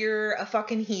 yeah, you're a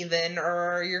fucking heathen,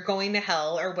 or you're going to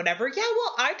hell, or whatever, yeah,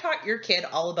 well, I taught your kid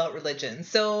all about religion.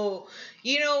 So,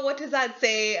 you know, what does that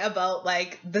say about,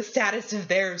 like, the status of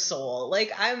their soul?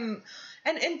 Like, and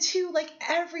two, like,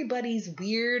 everybody's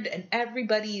weird, and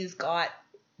everybody's got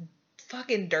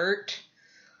fucking dirt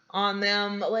on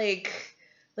them. Like,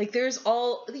 there's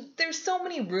so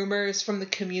many rumors from the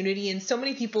community, and so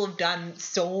many people have done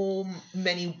so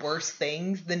many worse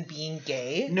things than being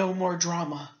gay. No more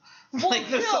drama. Well, like,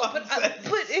 no, but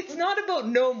it's not about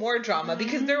no more drama,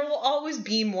 because there will always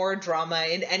be more drama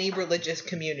in any religious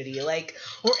community, like,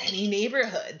 or any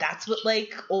neighborhood. That's what,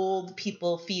 like, old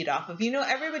people feed off of. You know,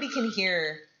 everybody can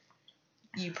hear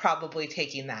you probably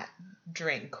taking that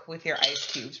drink with your ice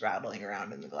cubes rattling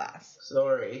around in the glass.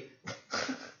 Sorry.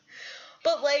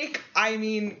 But, like, I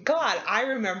mean, God, I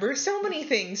remember so many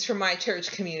things from my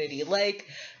church community, like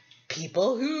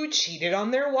people who cheated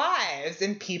on their wives,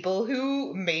 and people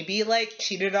who maybe, like,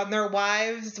 cheated on their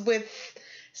wives with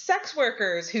sex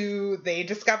workers who they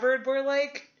discovered were,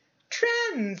 like,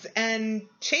 trans, and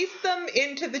chased them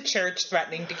into the church,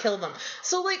 threatening to kill them.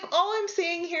 So, like, all I'm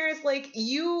saying here is, like,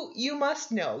 you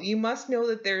must know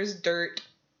that there's dirt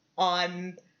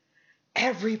on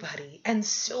everybody, and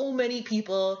so many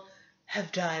people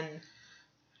have done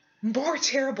more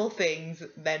terrible things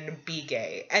than be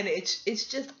gay. And it's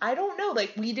just, I don't know,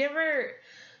 like, we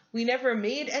never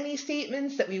made any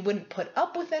statements that we wouldn't put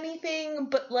up with anything,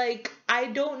 but, like, I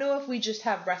don't know if we just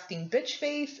have resting bitch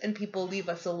face and people leave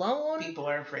us alone. People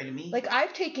are afraid of me. Like,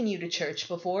 I've taken you to church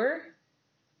before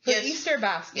for Easter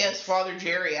baskets. Yes, Father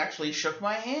Jerry actually shook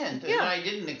my hand, and I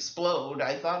didn't explode.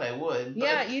 I thought I would. But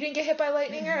yeah, you didn't get hit by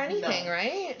lightning or anything,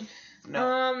 right?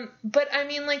 No. But I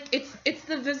mean, like, it's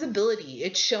the visibility.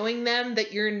 It's showing them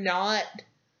that you're not,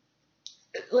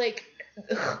 like,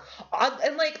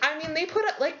 and, like, I mean, they put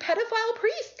up, like, pedophile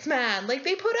priests, man. Like,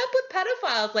 they put up with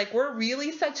pedophiles. Like, we're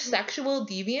really such sexual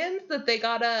deviants that they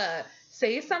gotta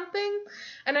say something.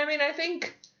 And I mean, I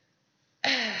think,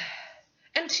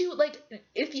 and two, like,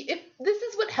 if this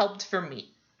is what helped for me.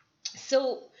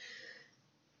 So,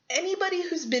 anybody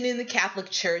who's been in the Catholic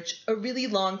Church a really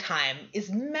long time is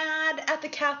mad at the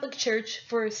Catholic Church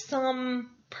for some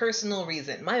personal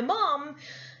reason. My mom,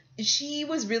 she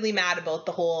was really mad about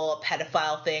the whole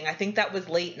pedophile thing. I think that was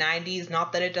late 90s.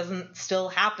 Not that it doesn't still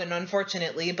happen,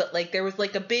 unfortunately, but like there was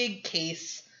like a big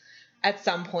case at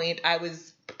some point. I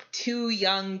was too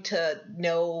young to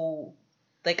know,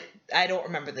 like, I don't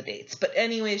remember the dates. But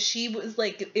anyway, she was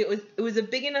like, it was a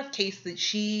big enough case that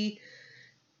she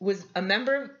was a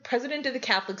member, president of the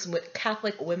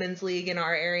Catholic Women's League in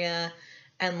our area,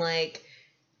 and like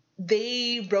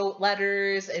they wrote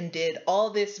letters and did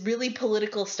all this really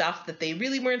political stuff that they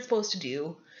really weren't supposed to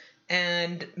do,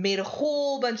 and made a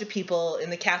whole bunch of people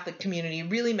in the Catholic community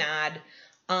really mad.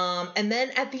 And then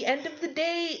at the end of the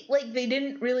day, like they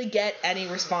didn't really get any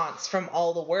response from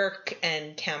all the work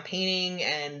and campaigning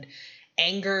and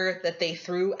anger that they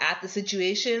threw at the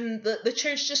situation. The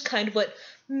church just kind of went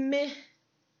meh,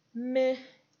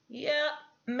 yeah,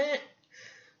 meh,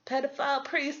 pedophile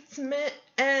priests, meh.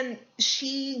 And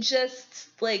she just,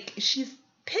 like, she's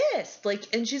pissed,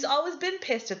 like, and she's always been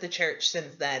pissed at the church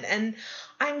since then. And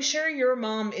I'm sure your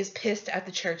mom is pissed at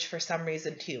the church for some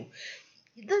reason too.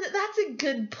 That's a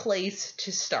good place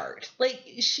to start. Like,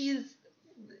 she's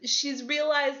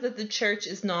realized that the church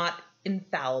is not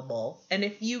infallible. And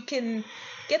if you can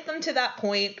get them to that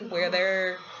point where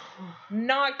they're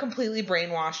not completely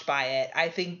brainwashed by it, I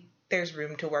think there's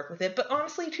room to work with it. But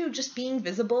honestly too, just being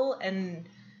visible and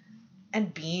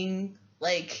being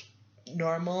like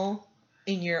normal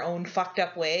in your own fucked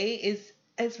up way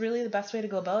is really the best way to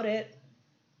go about it.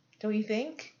 Don't you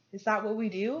think? Is that what we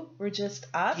do? We're just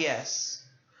us? Yes.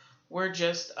 We're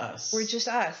just us. We're just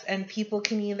us. And people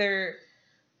can either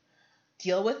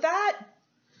deal with that,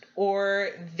 or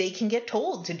they can get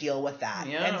told to deal with that.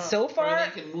 Yeah, and so far, or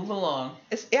they can move along.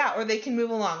 Or they can move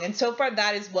along. And so far,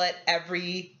 that is what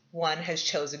everyone has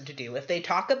chosen to do. If they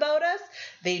talk about us,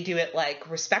 they do it like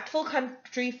respectful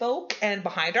country folk and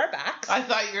behind our backs. I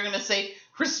thought you were going to say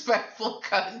respectful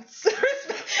cunts.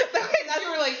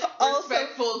 You were like,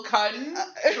 respectful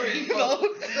country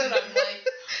folk. And I'm like,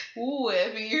 ooh,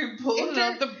 Abby, you're pulling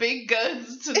out the big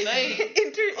guns tonight.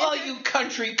 All you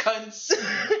country cunts.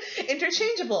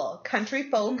 Interchangeable. Country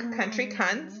folk, country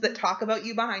cunts that talk about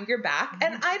you behind your back.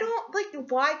 And I don't, like,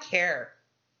 why care?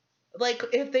 Like,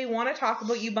 if they want to talk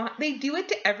about you behind, they do it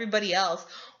to everybody else.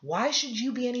 Why should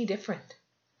you be any different?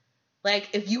 Like,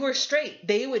 if you were straight,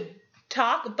 they would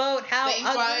talk about how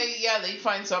they'd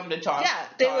find something to talk. Yeah,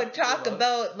 they would talk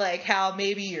about like how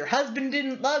maybe your husband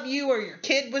didn't love you, or your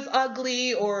kid was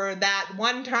ugly, or that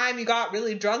one time you got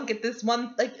really drunk at this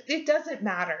one. Like, it doesn't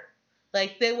matter.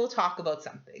 Like, they will talk about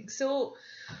something. So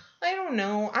I don't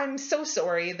know. I'm so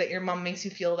sorry that your mom makes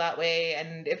you feel that way.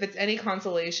 And if it's any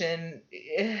consolation,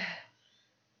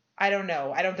 I don't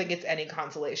know. I don't think it's any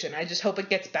consolation. I just hope it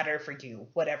gets better for you,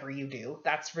 whatever you do.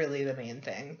 That's really the main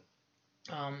thing.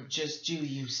 Just do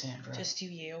you, Sandra. Just do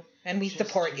you. And we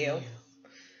support you.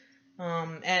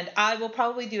 And I will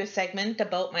probably do a segment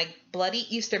about my bloody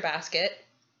Easter basket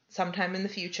sometime in the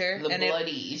future.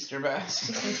 Easter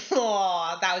basket.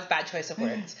 Oh, that was a bad choice of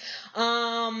words.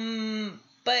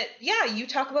 But yeah, you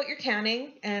talk about your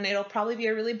canning, and it'll probably be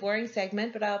a really boring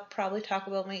segment, but I'll probably talk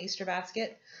about my Easter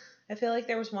basket. I feel like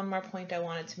there was one more point I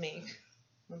wanted to make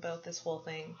about this whole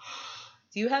thing.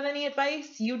 Do you have any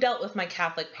advice? You dealt with my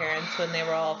Catholic parents when they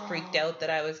were all freaked out that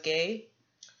I was gay.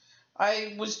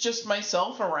 I was just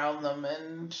myself around them,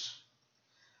 and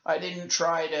I didn't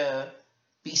try to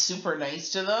be super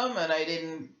nice to them, and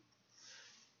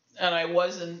I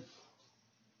wasn't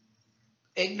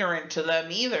ignorant to them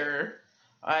either.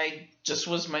 I just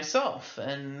was myself,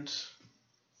 and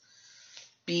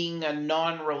being a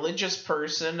non-religious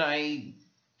person, I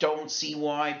don't see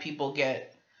why people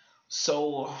get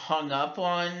so hung up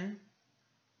on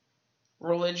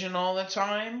religion all the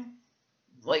time.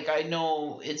 Like, I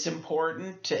know it's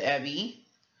important to Evie,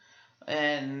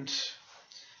 and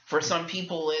for some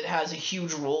people it has a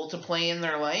huge role to play in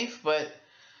their life, but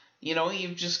you know,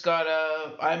 you've just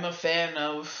gotta, I'm a fan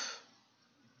of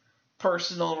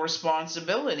personal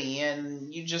responsibility,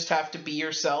 and you just have to be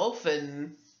yourself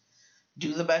and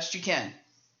do the best you can.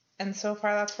 And so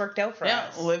far that's worked out for us.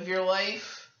 Yeah, live your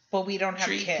life. Well, we don't have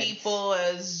Treat kids. people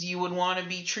as you would want to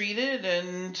be treated,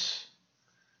 and,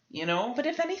 you know. But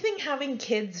if anything, having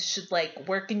kids should, like,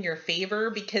 work in your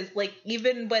favor, because, like,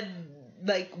 even when,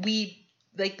 like,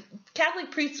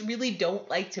 Catholic priests really don't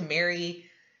like to marry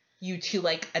you to,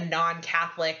 like, a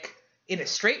non-Catholic in a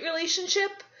straight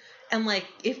relationship. And, like,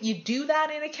 if you do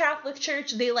that in a Catholic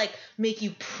church, they, like, make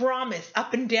you promise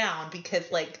up and down, because,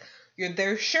 like,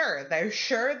 They're sure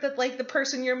that like the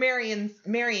person you're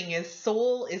marrying his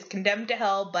soul is condemned to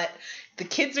hell, but the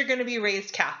kids are going to be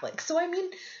raised Catholic. So I mean,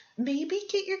 maybe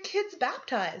get your kids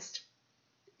baptized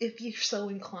if you're so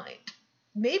inclined.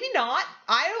 Maybe not.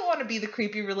 I don't want to be the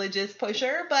creepy religious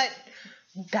pusher, but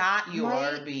that You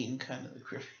might... are being kind of the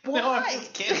creepy. Why? No, I'm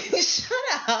just kidding. Shut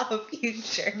up, you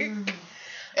jerk.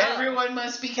 Everyone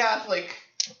must be Catholic.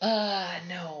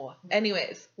 No.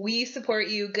 Anyways, we support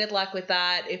you. Good luck with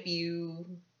that. If you,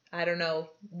 I don't know,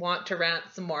 want to rant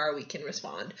some more, we can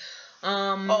respond.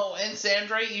 Oh, and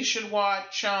Sandra, you should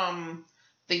watch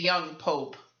The Young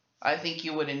Pope. I think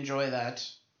you would enjoy that.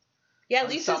 Yeah, On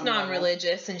Lisa's some level.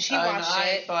 non-religious, and she watched I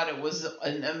it. thought it was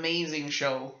an amazing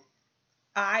show.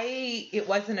 It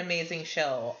was an amazing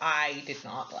show. I did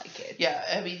not like it. Yeah,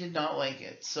 Abby did not like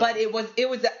it. So. But it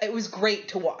was great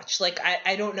to watch. Like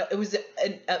I don't know, it was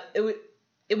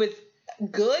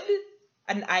good,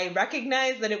 and I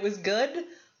recognize that it was good,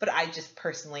 but I just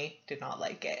personally did not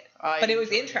like it. But it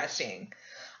was interesting.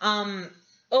 The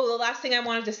last thing I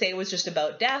wanted to say was just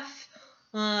about death.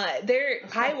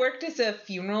 I worked as a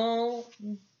funeral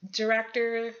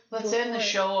director. Let's end the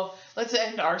show. Let's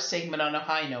end our segment on a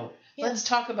high note. Yeah. Let's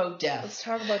talk about death. Let's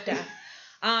talk about death.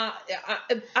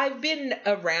 I've been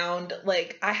around,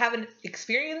 like, I haven't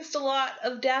experienced a lot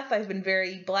of death. I've been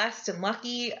very blessed and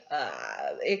lucky,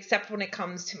 except when it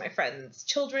comes to my friends'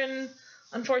 children,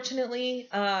 unfortunately.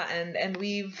 And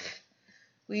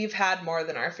we've had more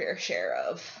than our fair share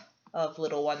of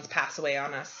little ones pass away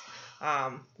on us.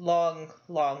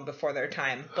 Long before their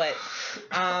time, but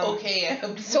okay.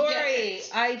 Sorry,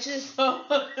 I just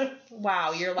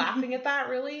wow, you're laughing at that,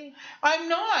 really? I'm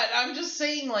not. I'm just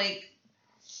saying, like,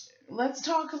 let's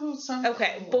talk about something.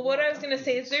 Okay, but what I was gonna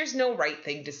say is there's no right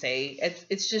thing to say.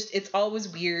 It's always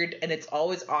weird and it's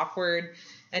always awkward.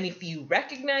 And if you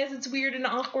recognize it's weird and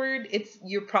awkward,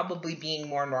 you're probably being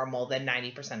more normal than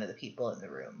 90% of the people in the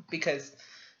room, because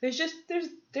there's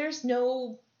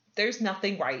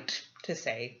nothing right to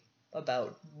say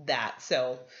about that.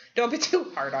 So don't be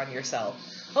too hard on yourself.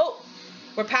 Oh,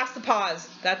 we're past the pause.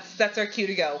 That's our cue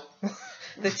to go.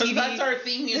 The TV. That's our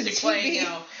theme music playing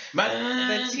now. The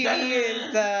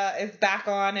TV is back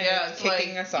on and it's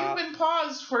kicking us off. You've been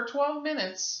paused for 12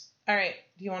 minutes. All right.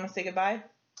 Do you want to say goodbye?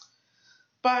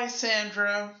 Bye,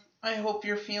 Sandra. I hope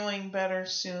you're feeling better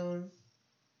soon.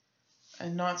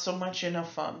 And not so much in a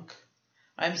funk.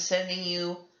 I'm sending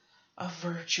you a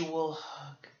virtual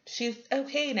hug. She's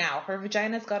okay now. Her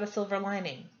vagina's got a silver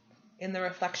lining in the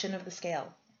reflection of the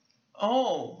scale.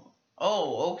 Oh,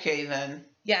 okay then.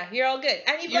 Yeah, you're all good.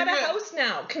 And you've got a house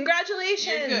now. Congratulations.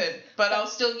 You're good, but I'll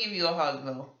still give you a hug,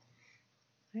 though. All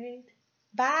right.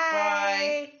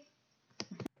 Bye.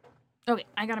 Okay,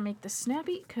 I gotta make this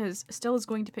snappy because Stella's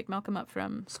going to pick Malcolm up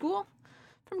from school,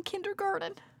 from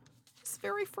kindergarten. His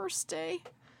very first day.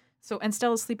 So, and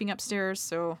Stella's sleeping upstairs,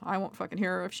 so I won't fucking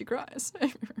hear her if she cries.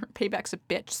 Payback's a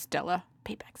bitch, Stella.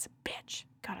 Payback's a bitch.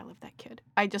 God, I love that kid.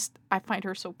 I find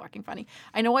her so fucking funny.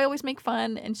 I know I always make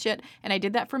fun and shit, and I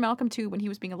did that for Malcolm too when he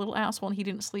was being a little asshole and he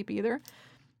didn't sleep either.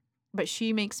 But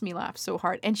she makes me laugh so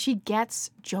hard, and she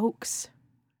gets jokes.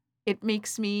 It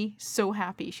makes me so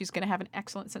happy. She's going to have an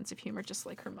excellent sense of humor, just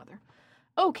like her mother.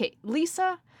 Okay,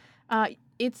 Lisa,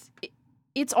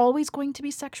 it's always going to be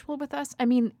sexual with us. I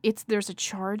mean, there's a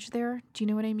charge there. Do you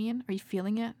know what I mean? Are you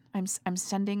feeling it? I'm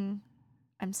sending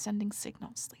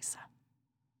signals, Lisa.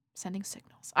 Sending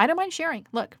signals. I don't mind sharing.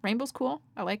 Look, Rainbow's cool.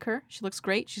 I like her. She looks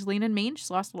great. She's lean and mean.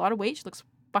 She's lost a lot of weight. She looks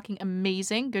fucking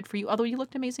amazing. Good for you. Although you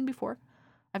looked amazing before.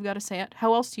 I've got to say it.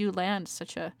 How else do you land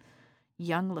such a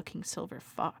young-looking silver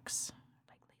fox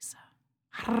like Lisa?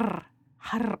 Harr,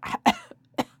 harr.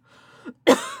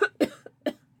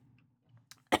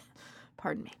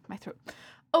 Pardon me, my throat.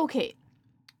 Okay,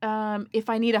 if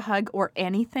I need a hug or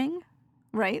anything,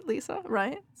 right, Lisa?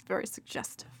 Right? It's very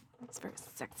suggestive. It's very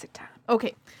sexy time.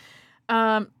 Okay.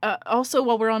 Also,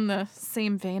 while we're on the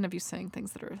same vein of you saying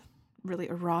things that are really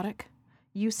erotic,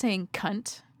 you saying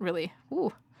cunt really,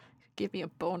 gave me a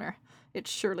boner. It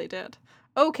surely did.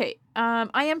 Okay,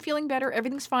 I am feeling better.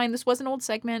 Everything's fine. This was an old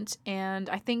segment, and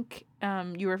I think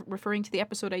you were referring to the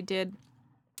episode I did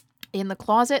in the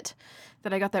closet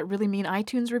that I got that really mean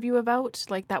iTunes review about.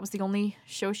 Like, that was the only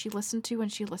show she listened to,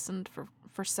 and she listened for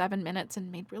 7 minutes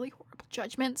and made really horrible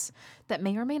judgments that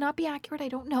may or may not be accurate. I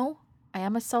don't know. I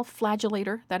am a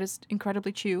self-flagellator. That is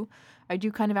incredibly true. I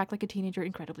do kind of act like a teenager.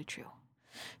 Incredibly true.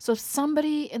 So if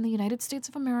somebody in the United States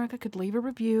of America could leave a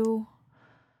review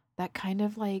that kind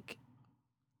of like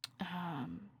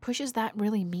pushes that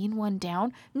really mean one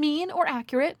down, mean or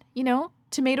accurate,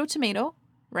 tomato,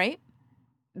 right?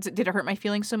 Did it hurt my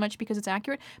feelings so much because it's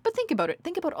accurate? But think about it.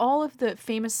 Think about all of the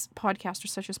famous podcasters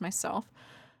such as myself.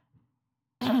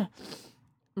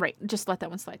 Right, just let that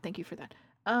one slide. Thank you for that.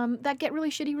 That get really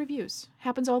shitty reviews.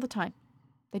 Happens all the time.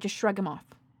 They just shrug them off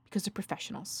because they're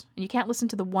professionals. And you can't listen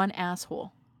to the one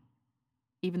asshole,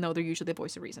 even though they're usually the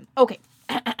voice of reason. Okay.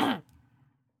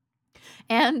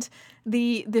 And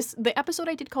the episode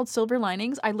I did called Silver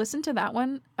Linings, I listened to that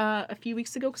one a few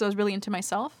weeks ago because I was really into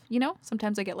myself. You know,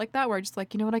 sometimes I get like that where I just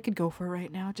like, you know what I could go for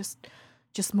right now?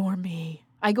 Just more me.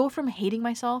 I go from hating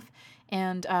myself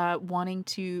and wanting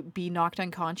to be knocked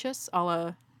unconscious, a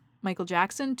la Michael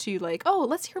Jackson, to like, oh,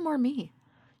 let's hear more me.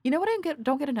 You know what I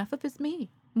don't get enough of is me.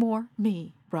 More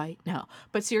me right now.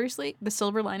 But seriously, the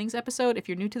Silver Linings episode, if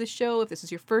you're new to the show, if this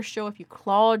is your first show, if you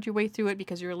clawed your way through it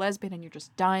because you're a lesbian and you're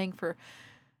just dying for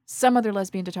some other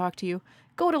lesbian to talk to you,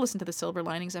 go to listen to the Silver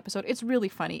Linings episode. It's really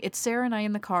funny. It's Sarah and I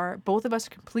in the car. Both of us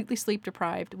are completely sleep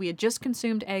deprived. We had just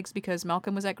consumed eggs because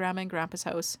Malcolm was at Grandma and Grandpa's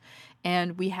house,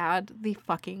 and we had the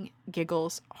fucking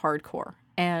giggles hardcore.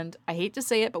 And I hate to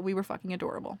say it, but we were fucking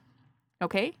adorable.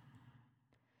 Okay?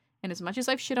 And as much as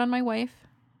I've shit on my wife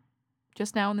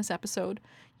just now in this episode,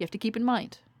 you have to keep in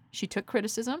mind, she took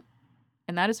criticism,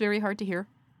 and that is very hard to hear,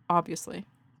 obviously.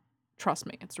 Trust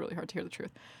me, it's really hard to hear the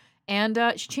truth. And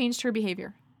she changed her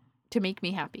behavior to make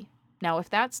me happy. Now, if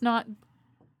that's not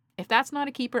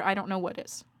a keeper, I don't know what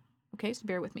is. Okay, so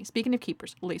bear with me. Speaking of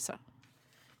keepers, Lisa.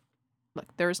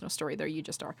 Look, there is no story there, you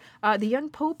just are. The Young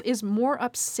Pope is more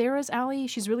up Sarah's alley.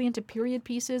 She's really into period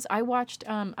pieces. I watched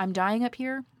I'm Dying Up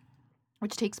Here,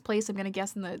 which takes place, I'm going to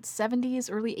guess, in the 70s,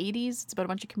 early 80s. It's about a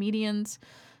bunch of comedians.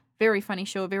 Very funny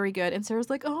show, very good. And Sarah's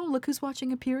like, oh, look who's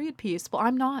watching a period piece. Well,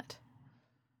 I'm not.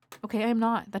 Okay, I'm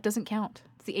not. That doesn't count.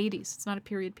 It's the 80s. It's not a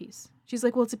period piece. She's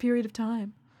like, well, it's a period of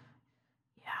time.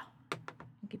 Yeah,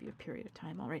 I'll give you a period of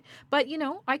time, all right. But, you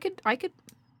know, I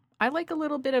like a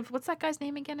little bit of, what's that guy's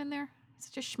name again in there? He's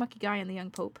such a schmucky guy in The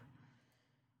Young Pope.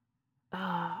 Oh,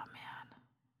 man.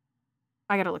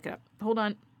 I gotta look it up. Hold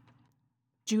on.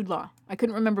 Jude Law. I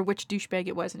couldn't remember which douchebag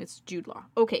it was, and it's Jude Law.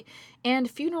 Okay. And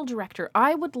funeral director.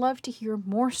 I would love to hear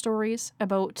more stories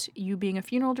about you being a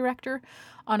funeral director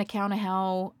on account of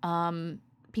how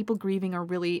people grieving are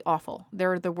really awful.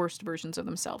 They're the worst versions of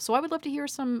themselves. So I would love to hear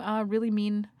some really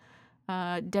mean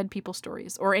dead people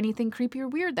stories or anything creepy or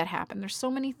weird that happened. There's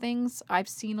so many things. I've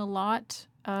seen a lot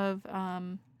of...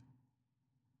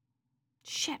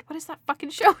 Shit, what is that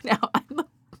fucking show now? I'm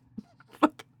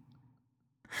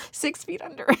 6 feet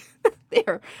under.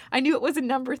 There. I knew it was a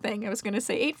number thing. I was going to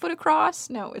say 8 foot across.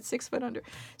 No, it's 6 foot under.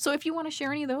 So if you want to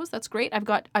share any of those, that's great. I've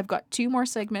got 2 more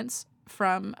segments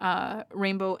from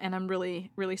Rainbow, and I'm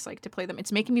really, really psyched to play them.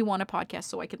 It's making me want a podcast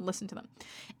so I can listen to them.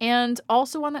 And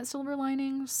also on that Silver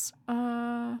Linings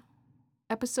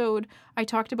episode, I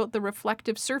talked about the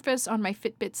reflective surface on my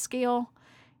Fitbit scale.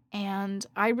 And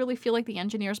I really feel like the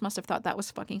engineers must have thought that was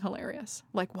fucking hilarious.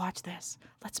 Like, watch this.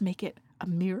 Let's make it a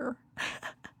mirror.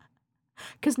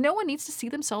 Because no one needs to see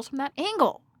themselves from that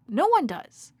angle. No one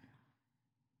does.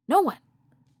 No one.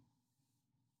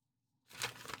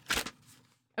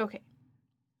 Okay.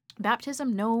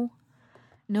 Baptism, no.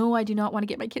 No, I do not want to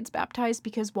get my kids baptized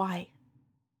because why?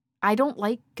 I don't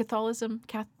like Catholicism.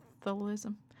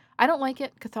 I don't like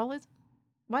it. Catholicism?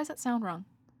 Why does that sound wrong?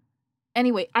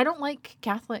 Anyway, I don't like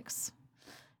Catholics.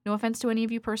 No offense to any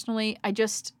of you personally.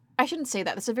 I shouldn't say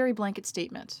that. That's a very blanket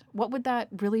statement. What would that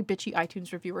really bitchy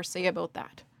iTunes reviewer say about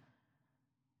that?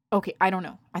 Okay, I don't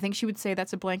know. I think she would say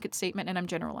that's a blanket statement and I'm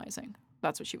generalizing.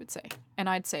 That's what she would say. And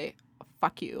I'd say,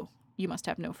 fuck you. You must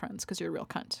have no friends because you're a real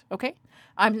cunt. Okay?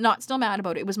 I'm not still mad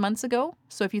about it. It was months ago.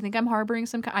 So if you think I'm harboring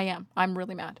I am. I'm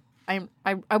really mad.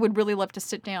 I would really love to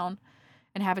sit down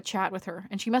and have a chat with her.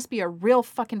 And she must be a real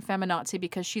fucking feminazi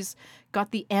because she's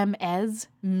got the M.S.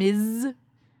 Ms.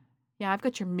 Yeah, I've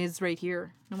got your Ms. right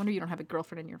here. No wonder you don't have a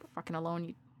girlfriend and you're fucking alone,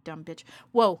 you dumb bitch.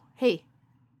 Whoa, hey.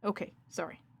 Okay,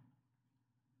 sorry.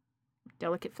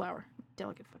 Delicate flower.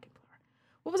 Delicate fucking flower.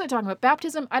 What was I talking about?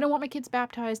 Baptism. I don't want my kids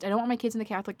baptized. I don't want my kids in the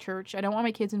Catholic Church. I don't want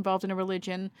my kids involved in a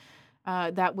religion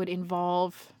that would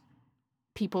involve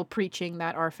people preaching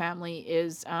that our family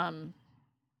is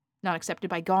not accepted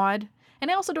by God. And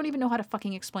I also don't even know how to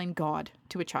fucking explain God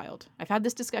to a child. I've had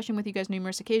this discussion with you guys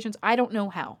numerous occasions. I don't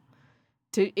know how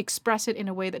to express it in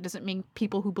a way that doesn't make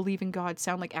people who believe in God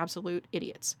sound like absolute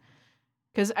idiots.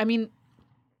 Because, I mean,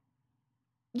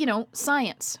 you know,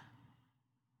 science.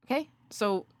 Okay?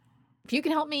 So if you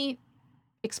can help me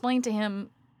explain to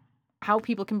him how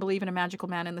people can believe in a magical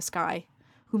man in the sky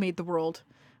who made the world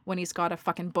when he's got a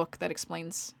fucking book that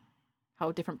explains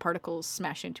how different particles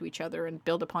smash into each other and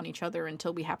build upon each other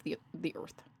until we have the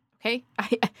Earth. Okay?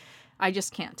 I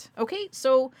just can't. Okay,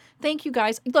 so thank you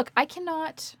guys. Look, I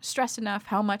cannot stress enough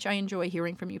how much I enjoy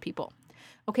hearing from you people.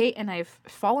 Okay, and I've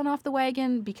fallen off the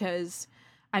wagon because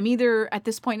I'm either at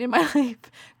this point in my life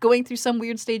going through some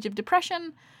weird stage of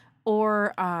depression,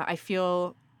 or I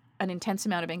feel an intense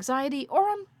amount of anxiety, or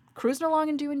I'm cruising along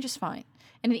and doing just fine.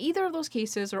 And in either of those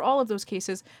cases, or all of those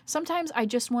cases, sometimes I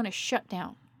just want to shut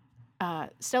down.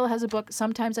 Stella has a book,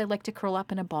 sometimes I like to curl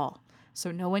up in a ball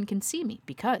so no one can see me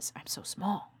because I'm so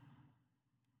small.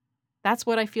 That's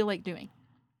what I feel like doing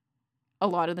a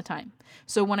lot of the time.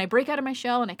 So when I break out of my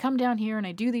shell and I come down here and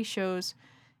I do these shows,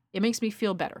 it makes me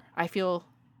feel better.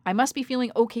 I must be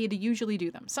feeling okay to usually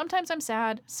do them. Sometimes I'm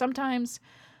sad. Sometimes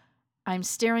I'm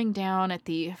staring down at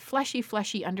the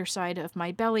fleshy underside of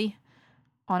my belly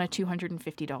on a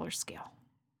 $250 scale.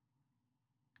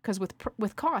 Because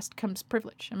with cost comes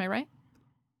privilege. Am I right?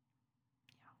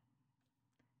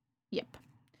 Yep.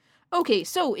 Okay,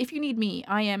 so if you need me,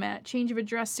 I am at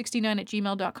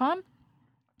changeofaddress69@gmail.com.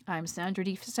 I'm Sandra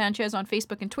D. Sanchez on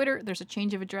Facebook and Twitter. There's a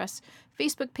Change of Address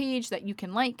Facebook page that you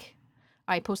can like.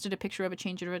 I posted a picture of a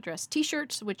Change of Address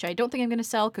t-shirt, which I don't think I'm going to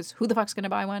sell because who the fuck's going to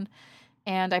buy one?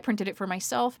 And I printed it for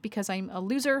myself because I'm a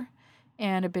loser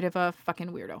and a bit of a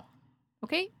fucking weirdo.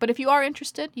 Okay? But if you are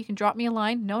interested, you can drop me a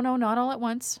line. No, not all at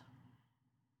once.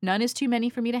 None is too many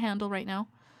for me to handle right now.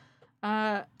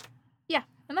 Yeah,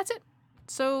 and that's it.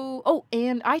 So,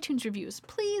 and iTunes reviews.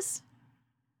 Please.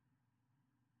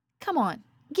 Come on.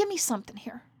 Give me something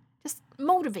here. Just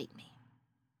motivate me.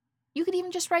 You could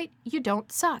even just write, "You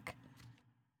don't suck.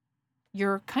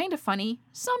 You're kind of funny.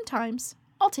 Sometimes.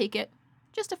 I'll take it.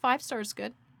 Just a 5 star is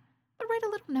good. But write a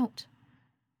little note.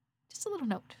 Just a little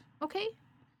note. Okay?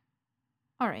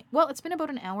 All right. Well, it's been about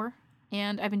an hour,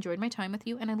 and I've enjoyed my time with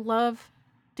you, and I love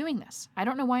doing this. I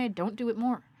don't know why I don't do it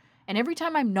more. And every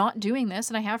time I'm not doing this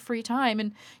and I have free time,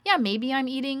 and yeah, maybe I'm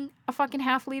eating a fucking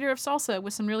half liter of salsa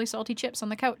with some really salty chips on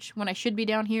the couch when I should be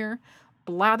down here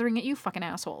blathering at you fucking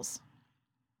assholes.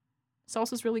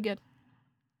 Salsa's really good.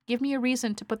 Give me a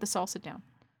reason to put the salsa down.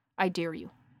 I dare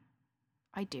you.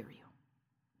 I dare you.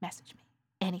 Message me.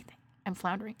 Anything. I'm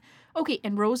floundering. Okay,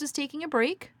 and Rose is taking a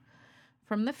break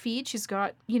from the feed. She's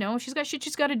got shit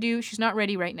she's got to do. She's not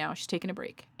ready right now. She's taking a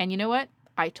break. And you know what?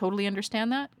 I totally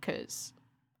understand that because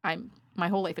my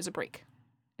whole life is a break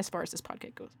as far as this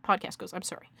podcast goes. I'm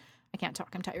sorry. I can't talk.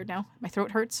 I'm tired now. My throat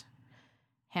hurts.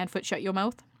 Hand, foot, shut your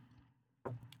mouth.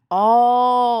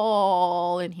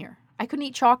 All in here. I couldn't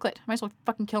eat chocolate. I might as well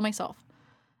fucking kill myself.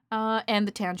 And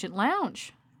the Tangent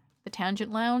Lounge. The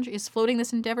Tangent Lounge is floating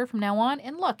this endeavor from now on.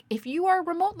 And look, if you are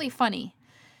remotely funny,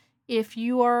 if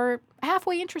you are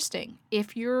halfway interesting,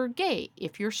 if you're gay,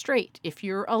 if you're straight, if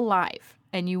you're alive,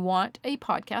 and you want a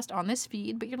podcast on this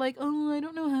feed, but you're like, oh, I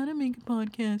don't know how to make a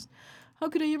podcast. How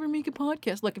could I ever make a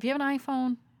podcast? Look, if you have an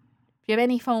iPhone, if you have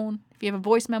any phone, if you have a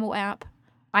voice memo app,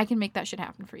 I can make that shit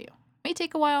happen for you. It may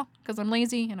take a while because I'm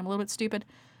lazy and I'm a little bit stupid,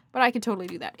 but I can totally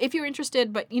do that. If you're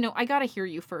interested, but I gotta hear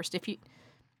you first. If you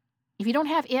don't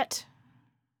have it,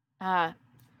 I'm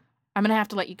gonna have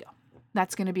to let you go.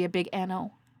 That's gonna be a big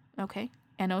NO. Okay?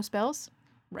 NO spells?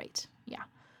 Right. Yeah.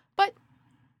 But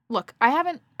look,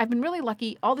 I've been really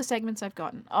lucky. All the segments I've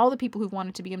gotten, all the people who've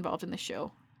wanted to be involved in the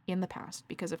show in the past,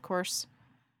 because of course,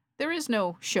 there is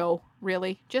no show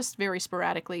really, just very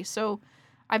sporadically. So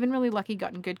I've been really lucky,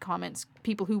 gotten good comments.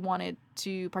 People who wanted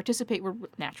to participate were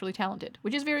naturally talented,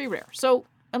 which is very rare. So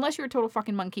unless you're a total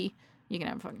fucking monkey, you can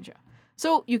have a fucking show.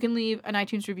 So you can leave an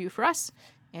iTunes review for us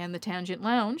and the Tangent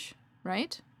Lounge,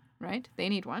 right? They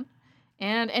need one.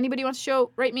 And anybody wants to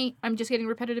show, write me. I'm just getting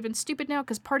repetitive and stupid now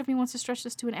because part of me wants to stretch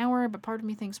this to an hour, but part of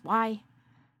me thinks, why?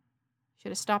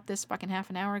 Should have stopped this fucking half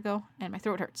an hour ago, and my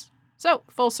throat hurts. So,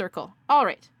 full circle. All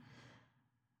right.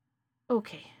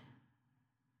 Okay.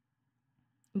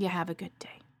 You have a good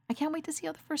day. I can't wait to see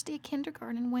how the first day of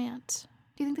kindergarten went.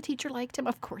 Do you think the teacher liked him?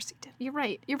 Of course he did. You're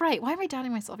right. Why am I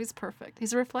doubting myself? He's perfect.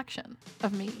 He's a reflection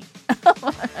of me.